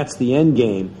mind, that's the end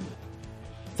game.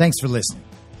 Thanks for listening.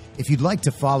 If you'd like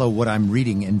to follow what I'm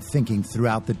reading and thinking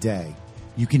throughout the day,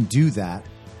 you can do that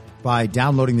by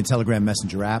downloading the Telegram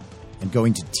Messenger app and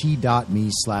going to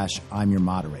t.me/I'm your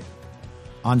moderator.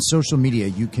 On social media,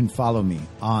 you can follow me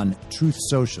on Truth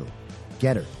Social,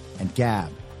 Getter, and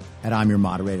Gab at I'm your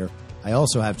moderator. I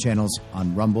also have channels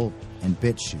on Rumble and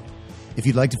BitChute. If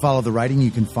you'd like to follow the writing,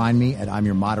 you can find me at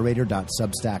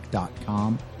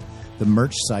imyourmoderator.substack.com. The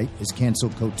merch site is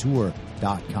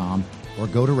cancelcouture.com, or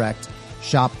go direct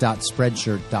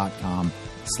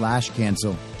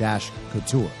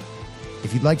shop.spreadshirt.com/cancel-couture.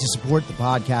 If you'd like to support the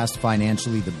podcast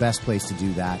financially, the best place to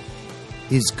do that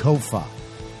is Ko-Fi.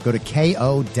 Go to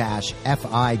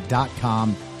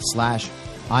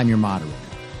ko-fi.com/I'm your moderator.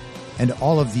 And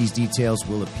all of these details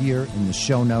will appear in the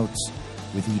show notes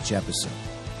with each episode.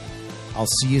 I'll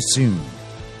see you soon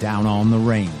down on the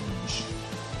range.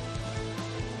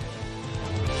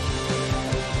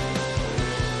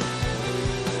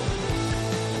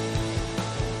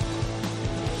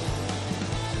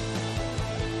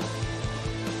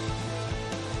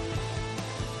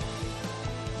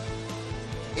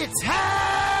 It's high!